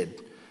existed.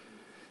 It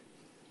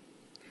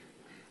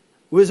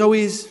was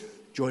always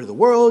joy to the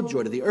world,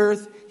 joy to the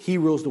earth, he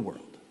rules the world.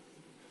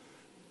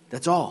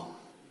 That's all.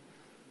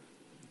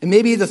 And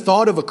maybe the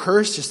thought of a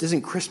curse just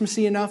isn't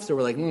Christmassy enough, so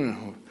we're like,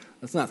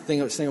 let's not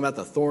sing about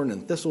the thorn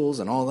and thistles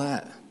and all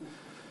that.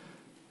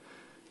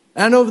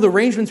 And I know of the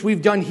arrangements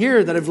we've done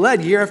here that have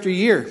led year after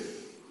year.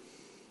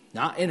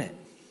 Not in it.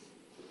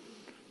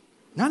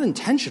 Not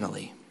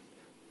intentionally.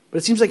 But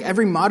it seems like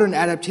every modern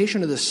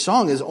adaptation of this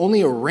song is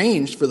only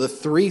arranged for the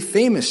 3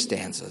 famous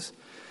stanzas.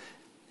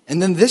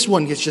 And then this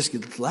one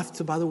gets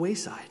left by the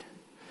wayside.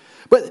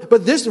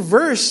 But this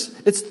verse,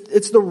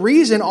 it's the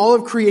reason all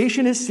of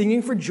creation is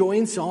singing for joy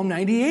in Psalm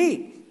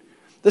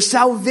 98. The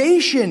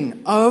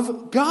salvation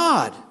of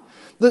God.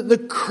 The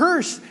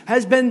curse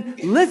has been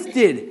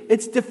lifted.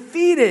 It's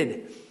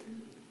defeated.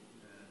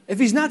 If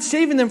he's not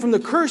saving them from the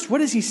curse,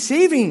 what is he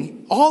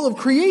saving all of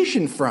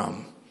creation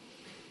from?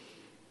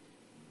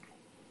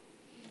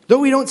 Though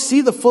we don't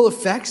see the full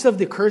effects of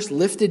the curse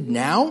lifted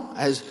now,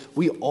 as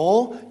we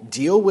all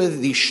deal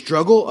with the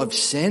struggle of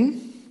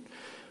sin,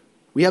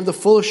 we have the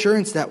full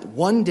assurance that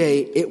one day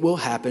it will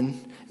happen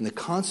in the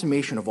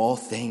consummation of all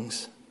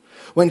things.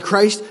 When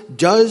Christ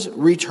does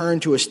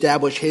return to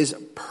establish his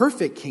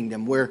perfect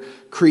kingdom where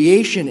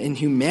creation and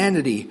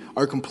humanity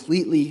are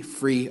completely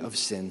free of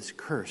sin's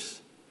curse.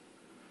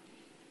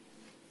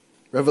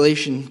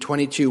 Revelation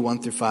 22,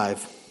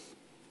 1-5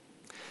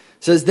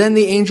 says, Then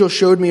the angel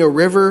showed me a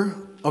river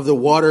of the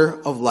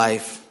water of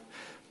life,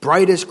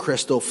 bright as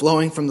crystal,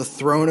 flowing from the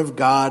throne of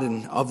God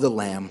and of the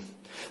Lamb,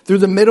 through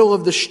the middle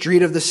of the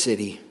street of the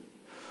city.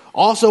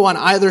 Also on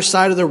either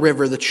side of the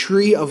river, the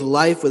tree of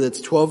life with its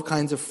 12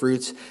 kinds of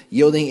fruits,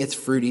 yielding its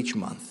fruit each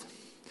month.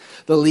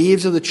 The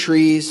leaves of the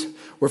trees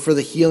were for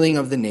the healing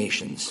of the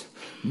nations.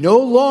 No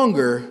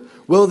longer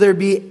will there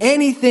be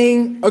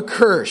anything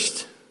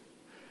accursed,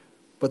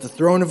 but the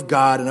throne of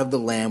God and of the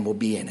Lamb will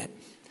be in it,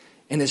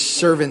 and his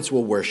servants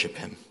will worship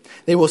him.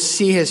 They will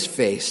see his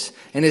face,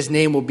 and his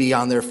name will be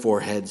on their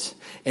foreheads.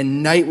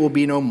 And night will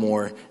be no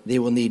more. They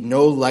will need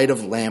no light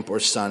of lamp or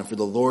sun, for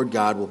the Lord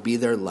God will be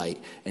their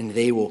light, and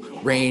they will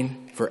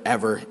reign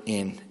forever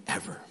and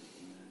ever.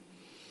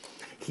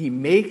 He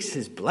makes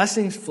his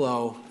blessings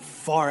flow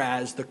far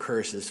as the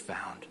curse is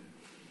found.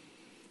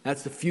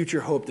 That's the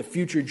future hope, the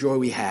future joy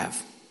we have.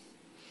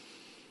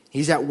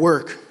 He's at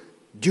work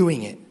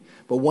doing it,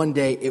 but one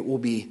day it will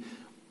be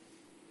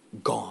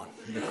gone.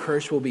 The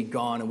curse will be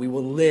gone, and we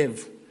will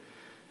live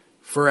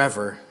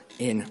forever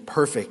in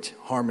perfect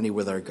harmony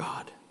with our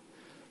God.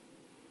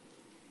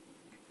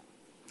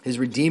 His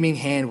redeeming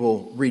hand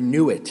will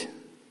renew it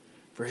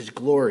for his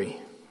glory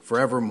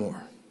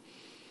forevermore.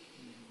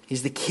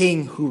 He's the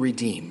King who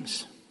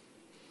redeems.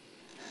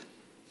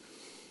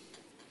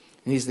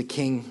 And he's the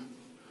King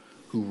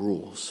who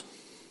rules.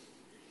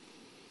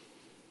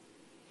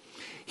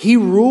 He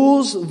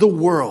rules the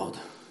world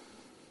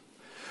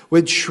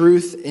with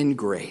truth and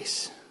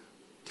grace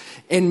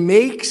and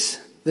makes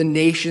the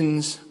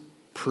nations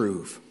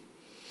prove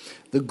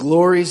the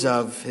glories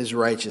of his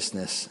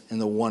righteousness and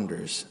the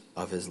wonders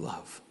of his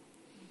love.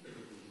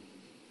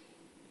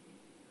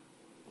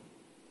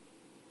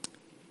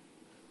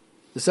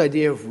 This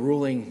idea of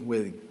ruling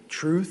with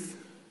truth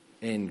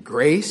and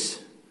grace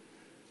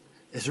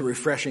is a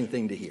refreshing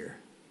thing to hear.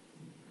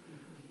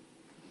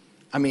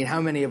 I mean,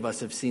 how many of us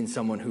have seen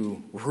someone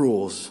who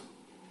rules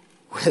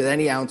with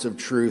any ounce of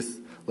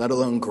truth, let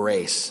alone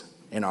grace,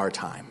 in our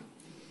time?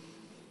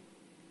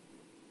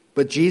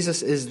 But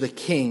Jesus is the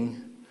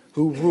King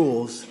who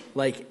rules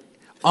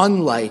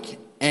unlike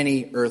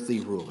any earthly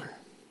ruler.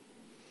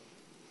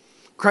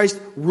 Christ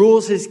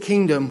rules his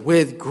kingdom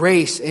with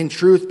grace and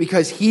truth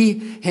because he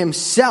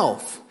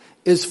himself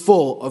is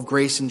full of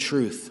grace and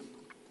truth.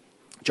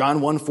 John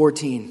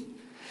 1:14.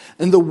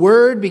 And the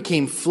Word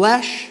became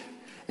flesh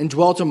and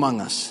dwelt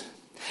among us.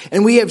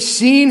 And we have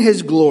seen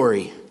his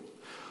glory,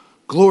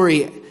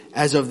 glory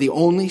as of the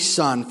only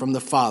Son from the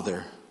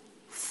Father,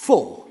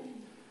 full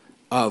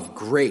of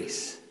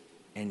grace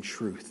and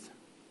truth.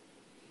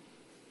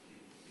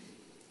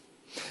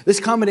 This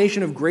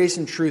combination of grace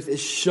and truth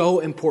is so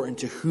important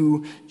to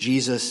who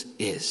Jesus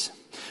is.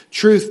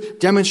 Truth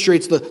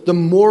demonstrates the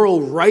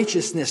moral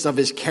righteousness of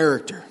his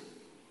character.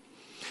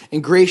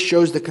 And grace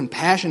shows the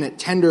compassionate,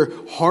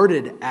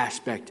 tender-hearted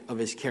aspect of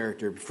his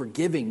character,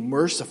 forgiving,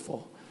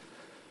 merciful.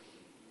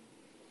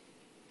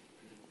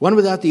 One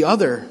without the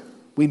other,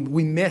 we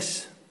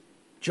miss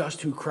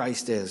just who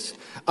Christ is.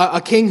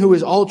 A king who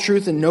is all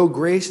truth and no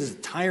grace is a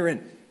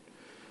tyrant.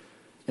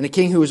 And a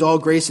king who is all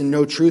grace and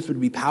no truth would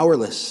be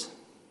powerless.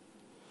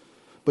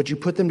 But you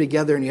put them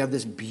together and you have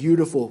this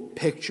beautiful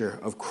picture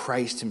of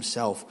Christ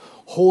himself,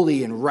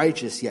 holy and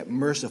righteous, yet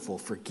merciful,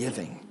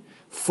 forgiving,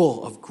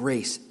 full of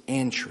grace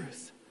and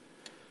truth.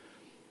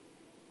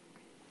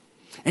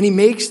 And he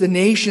makes the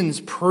nations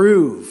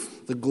prove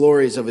the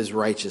glories of his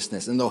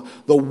righteousness and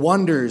the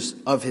wonders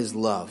of his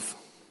love.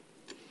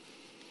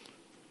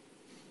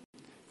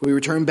 If we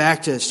return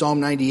back to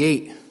Psalm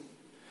 98,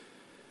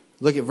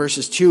 look at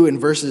verses 2 and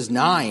verses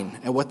 9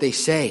 and what they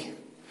say.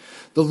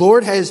 The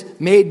Lord has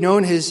made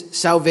known his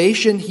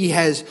salvation. He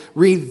has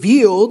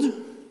revealed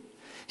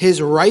his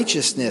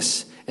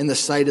righteousness in the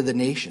sight of the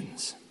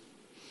nations.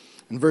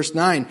 In verse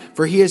 9,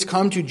 for he has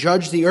come to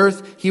judge the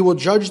earth. He will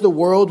judge the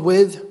world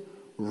with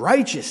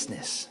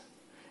righteousness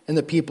and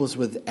the peoples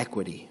with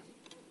equity.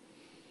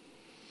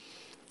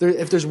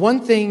 If there's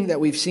one thing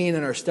that we've seen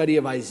in our study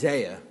of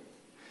Isaiah,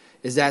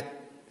 is that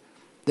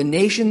the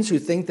nations who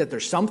think that they're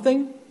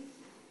something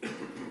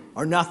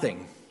are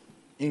nothing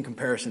in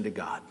comparison to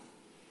God.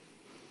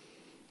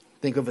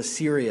 Think of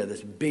Assyria,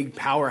 this big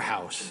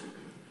powerhouse.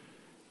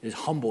 is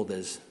humbled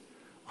as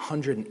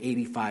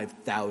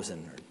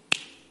 185,000 are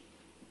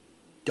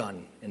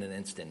done in an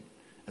instant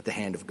at the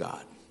hand of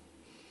God.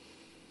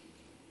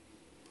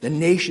 The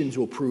nations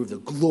will prove the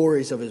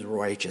glories of his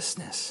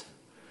righteousness.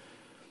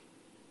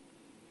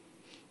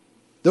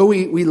 Though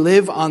we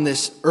live on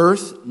this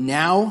earth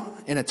now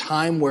in a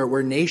time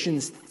where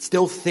nations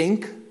still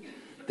think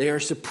they are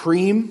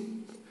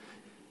supreme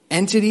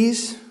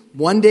entities,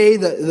 one day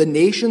the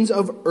nations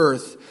of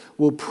earth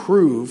will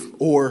prove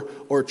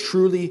or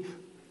truly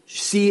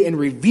see and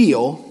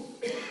reveal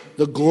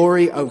the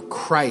glory of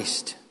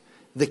Christ,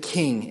 the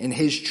King, in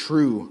his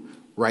true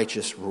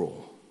righteous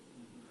rule.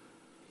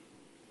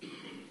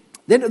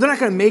 They're not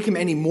going to make him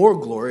any more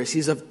glorious.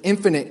 He's of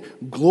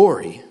infinite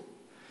glory.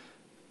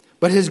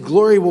 But his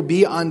glory will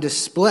be on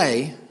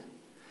display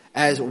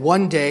as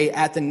one day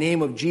at the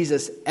name of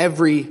Jesus,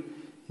 every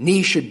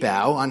knee should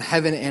bow on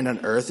heaven and on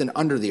earth and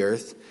under the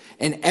earth,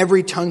 and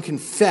every tongue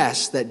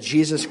confess that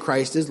Jesus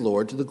Christ is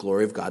Lord to the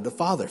glory of God the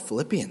Father.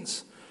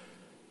 Philippians.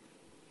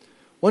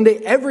 One day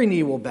every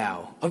knee will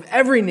bow of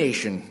every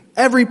nation,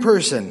 every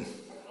person.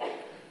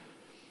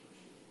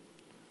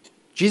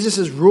 Jesus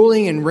is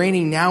ruling and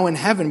reigning now in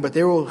heaven, but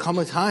there will come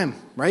a time,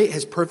 right?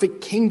 His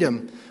perfect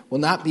kingdom will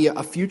not be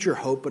a future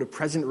hope, but a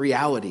present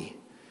reality.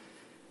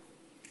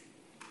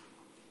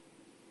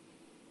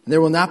 And there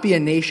will not be a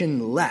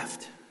nation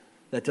left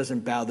that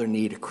doesn't bow their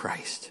knee to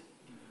Christ.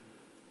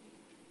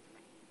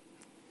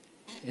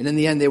 And in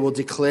the end, they will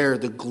declare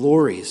the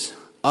glories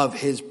of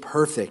his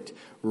perfect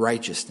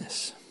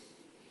righteousness.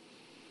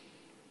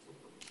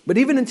 But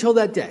even until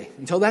that day,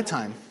 until that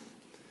time,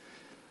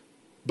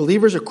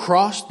 believers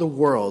across the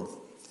world,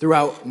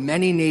 throughout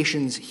many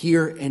nations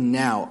here and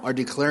now, are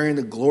declaring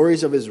the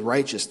glories of his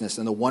righteousness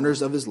and the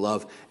wonders of his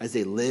love as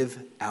they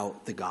live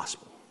out the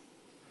gospel.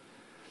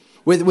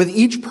 With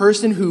each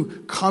person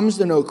who comes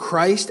to know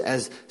Christ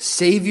as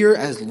Savior,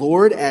 as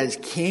Lord, as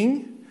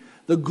King,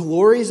 the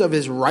glories of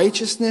his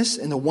righteousness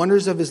and the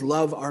wonders of his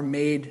love are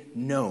made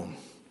known.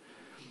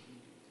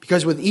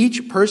 Because with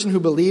each person who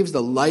believes,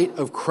 the light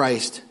of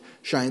Christ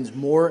shines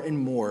more and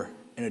more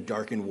in a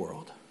darkened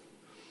world.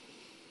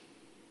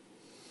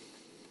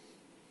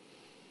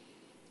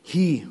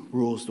 He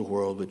rules the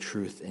world with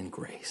truth and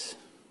grace,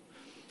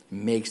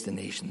 makes the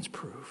nations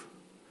prove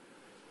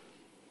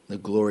the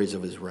glories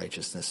of his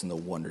righteousness and the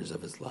wonders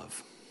of his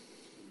love.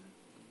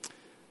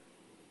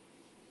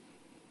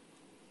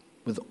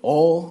 With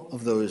all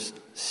of those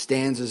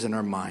stanzas in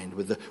our mind,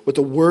 with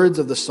the words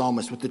of the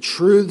psalmist, with the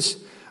truths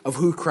of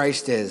who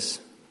Christ is,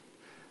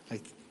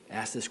 I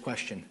ask this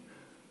question: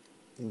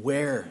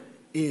 where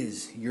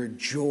is your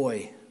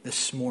joy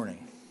this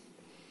morning?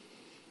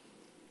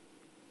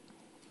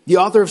 The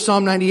author of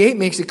Psalm 98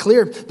 makes it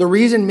clear the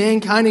reason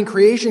mankind in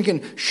creation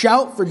can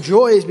shout for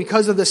joy is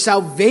because of the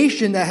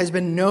salvation that has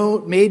been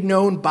made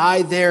known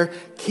by their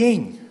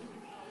King.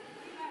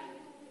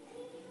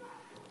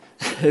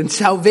 And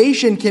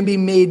salvation can be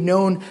made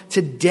known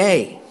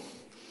today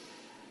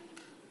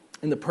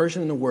in the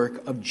person and the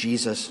work of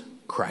Jesus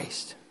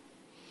Christ.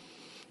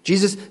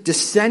 Jesus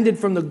descended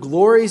from the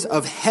glories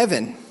of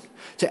heaven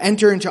to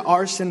enter into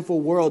our sinful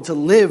world, to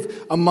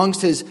live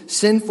amongst his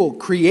sinful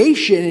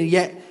creation, and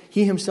yet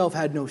he himself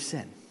had no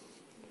sin.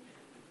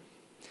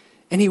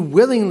 And he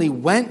willingly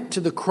went to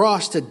the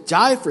cross to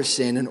die for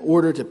sin in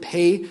order to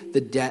pay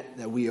the debt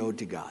that we owed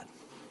to God.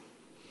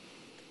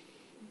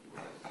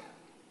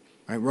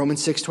 All right,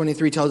 Romans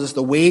 6:23 tells us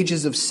the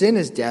wages of sin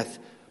is death,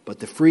 but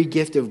the free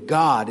gift of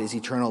God is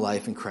eternal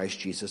life in Christ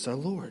Jesus our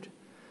Lord.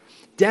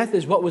 Death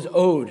is what was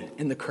owed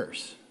in the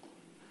curse.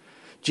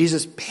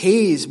 Jesus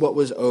pays what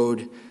was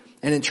owed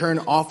and in turn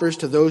offers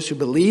to those who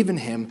believe in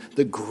him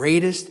the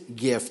greatest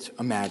gift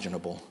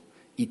imaginable: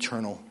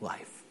 eternal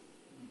life.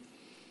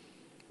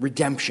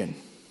 Redemption.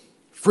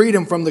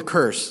 Freedom from the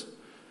curse.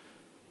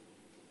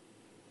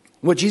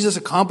 What Jesus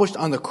accomplished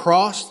on the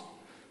cross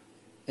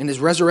and his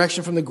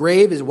resurrection from the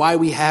grave is why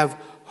we have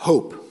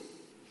hope,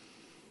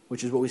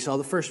 which is what we saw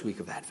the first week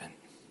of Advent.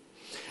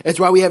 It's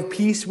why we have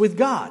peace with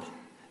God.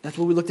 That's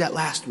what we looked at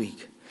last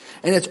week.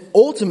 And it's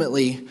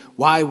ultimately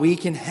why we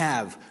can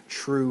have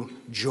true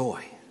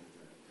joy.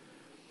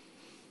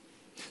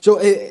 So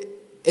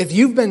if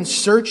you've been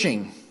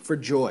searching for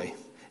joy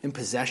in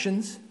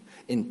possessions,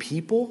 in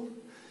people,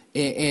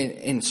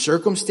 in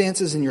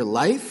circumstances in your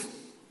life,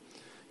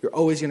 you're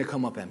always going to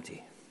come up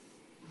empty.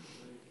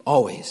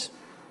 Always.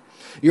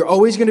 You're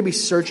always going to be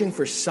searching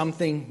for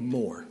something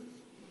more.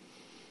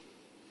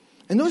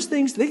 And those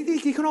things, they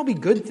can all be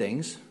good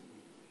things.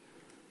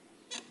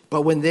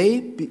 But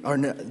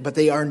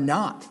they are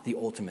not the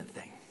ultimate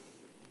thing.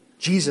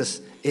 Jesus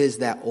is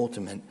that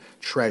ultimate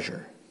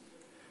treasure.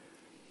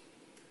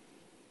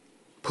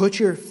 Put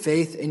your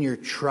faith and your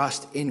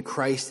trust in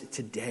Christ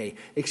today.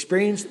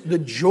 Experience the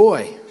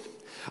joy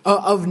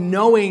of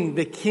knowing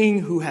the King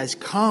who has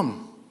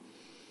come.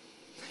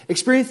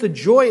 Experience the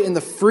joy and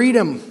the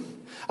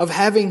freedom of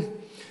having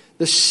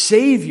the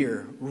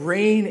Savior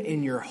reign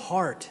in your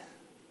heart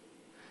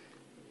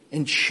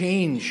and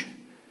change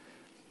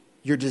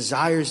your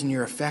desires and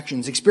your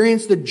affections.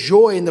 Experience the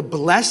joy and the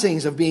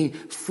blessings of being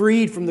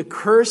freed from the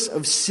curse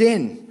of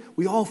sin.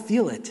 We all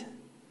feel it.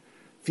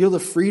 Feel the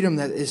freedom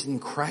that is in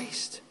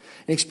Christ.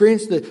 And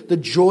experience the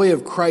joy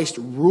of Christ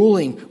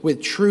ruling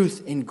with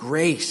truth and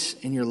grace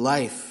in your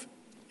life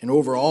and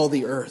over all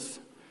the earth.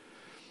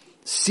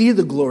 See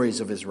the glories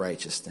of his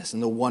righteousness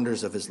and the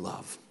wonders of his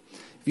love.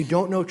 If you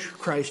don't know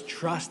Christ,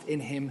 trust in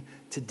him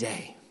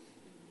today.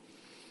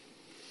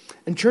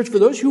 And church, for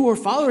those who are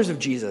followers of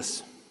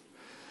Jesus,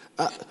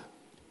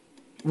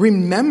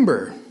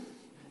 remember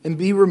and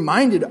be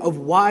reminded of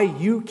why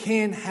you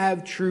can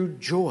have true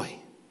joy.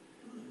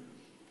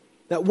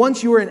 That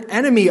once you were an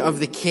enemy of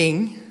the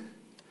King,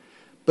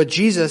 but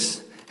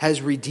Jesus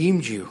has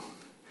redeemed you.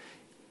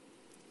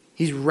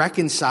 He's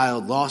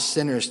reconciled lost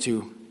sinners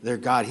to their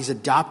God. He's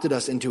adopted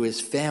us into his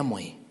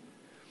family.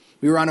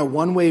 We were on a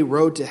one-way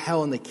road to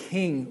hell, and the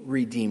King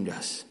redeemed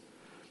us.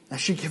 That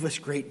should give us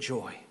great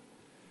joy.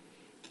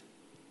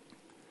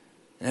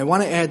 And I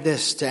want to add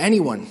this to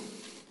anyone.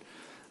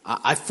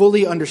 I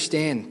fully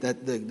understand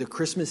that the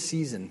Christmas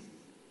season,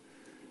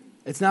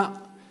 it's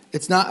not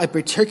a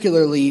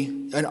particularly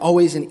and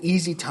always an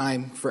easy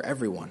time for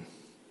everyone.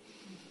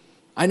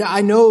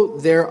 I know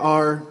there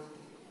are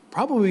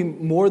probably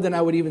more than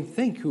I would even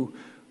think who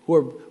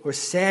are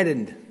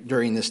saddened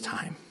during this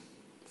time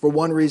for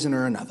one reason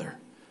or another.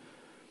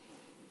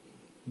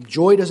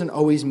 Joy doesn't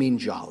always mean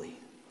jolly.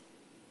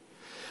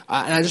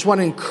 And I just want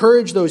to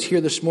encourage those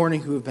here this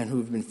morning who have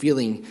been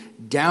feeling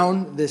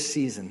down this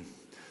season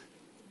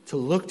to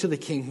look to the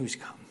King who's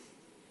come.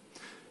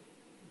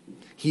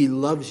 He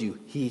loves you.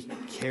 He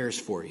cares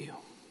for you.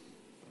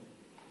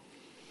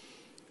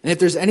 And if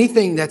there's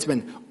anything that's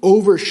been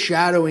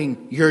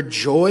overshadowing your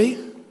joy,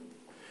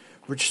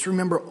 just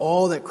remember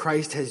all that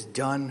Christ has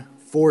done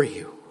for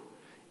you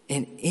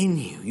and in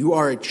you. You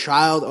are a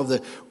child of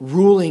the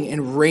ruling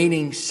and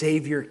reigning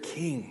Savior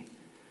King.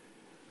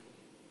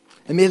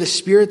 And may the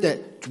Spirit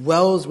that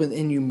dwells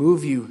within you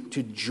move you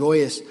to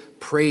joyous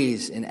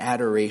praise and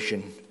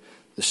adoration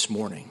this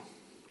morning.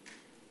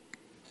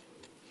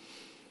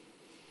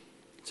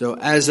 So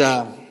as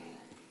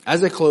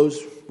I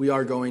close, we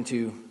are going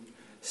to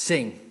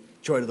sing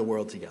Joy to the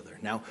World together.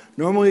 Now,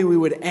 normally we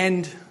would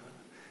end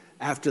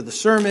after the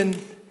sermon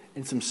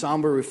and some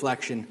somber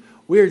reflection.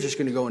 We are just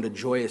going to go into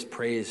joyous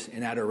praise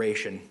and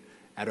adoration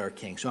at our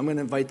King. So I'm going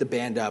to invite the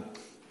band up.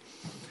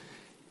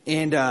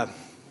 And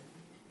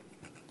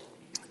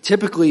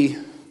typically,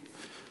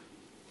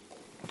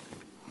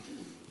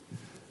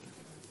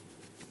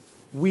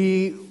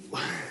 we're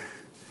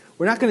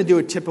not going to do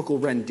a typical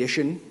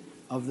rendition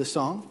of the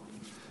song.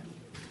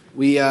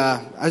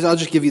 I'll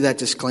just give you that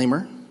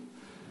disclaimer.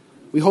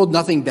 We hold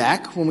nothing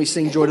back when we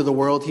sing Joy to the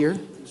World here,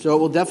 so it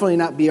will definitely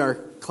not be our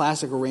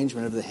classic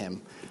arrangement of the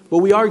hymn. But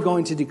we are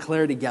going to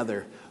declare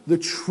together the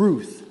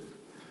truth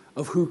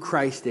of who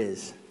Christ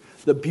is,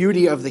 the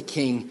beauty of the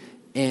King,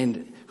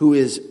 and who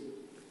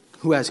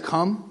has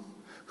come,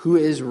 who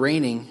is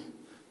reigning,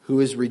 who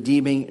is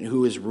redeeming, and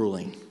who is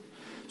ruling.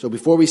 So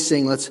before we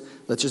sing, let's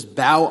just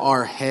bow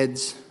our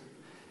heads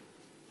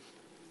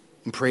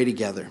and pray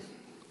together.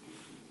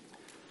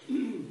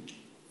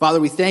 Father,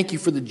 we thank you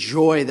for the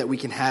joy that we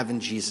can have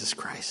in Jesus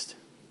Christ.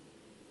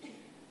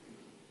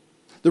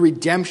 The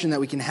redemption that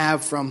we can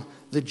have from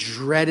the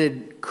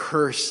dreaded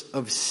curse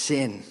of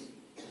sin.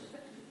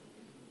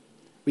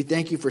 We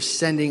thank you for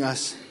sending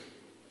us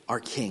our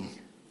King.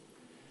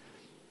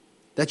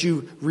 That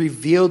you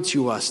revealed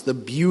to us the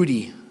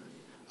beauty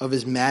of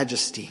his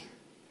majesty,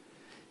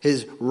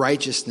 his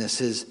righteousness,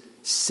 his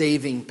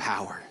saving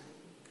power.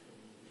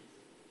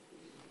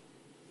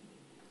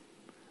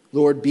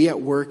 Lord, be at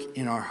work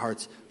in our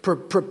hearts.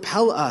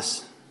 Propel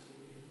us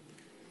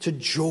to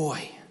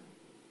joy.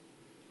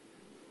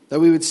 That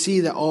we would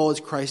see that all as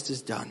Christ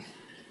has done.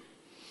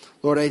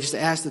 Lord, I just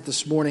ask that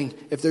this morning,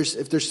 if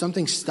there's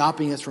something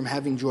stopping us from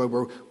having joy,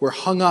 we're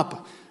hung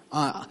up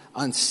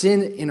on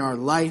sin in our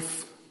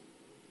life.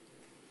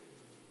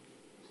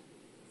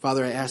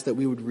 Father, I ask that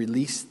we would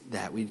release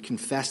that. We'd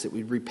confess it.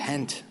 We'd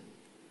repent.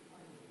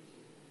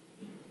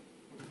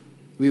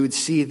 We would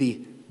see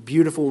the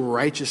beautiful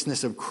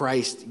righteousness of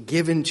Christ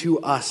given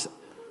to us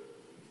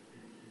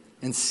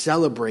and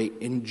celebrate,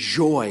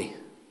 enjoy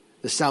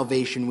the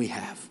salvation we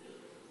have.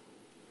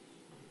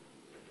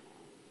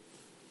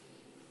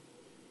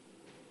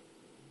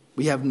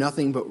 We have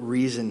nothing but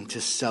reason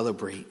to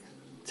celebrate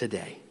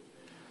today.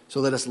 So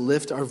let us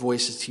lift our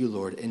voices to you,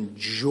 Lord, in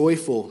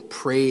joyful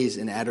praise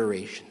and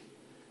adoration.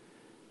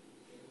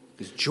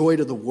 Because joy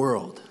to the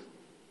world,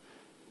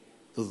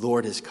 the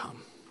Lord has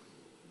come.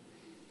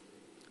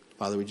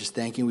 Father, we just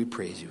thank you and we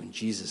praise you. In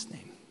Jesus'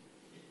 name,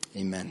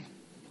 amen.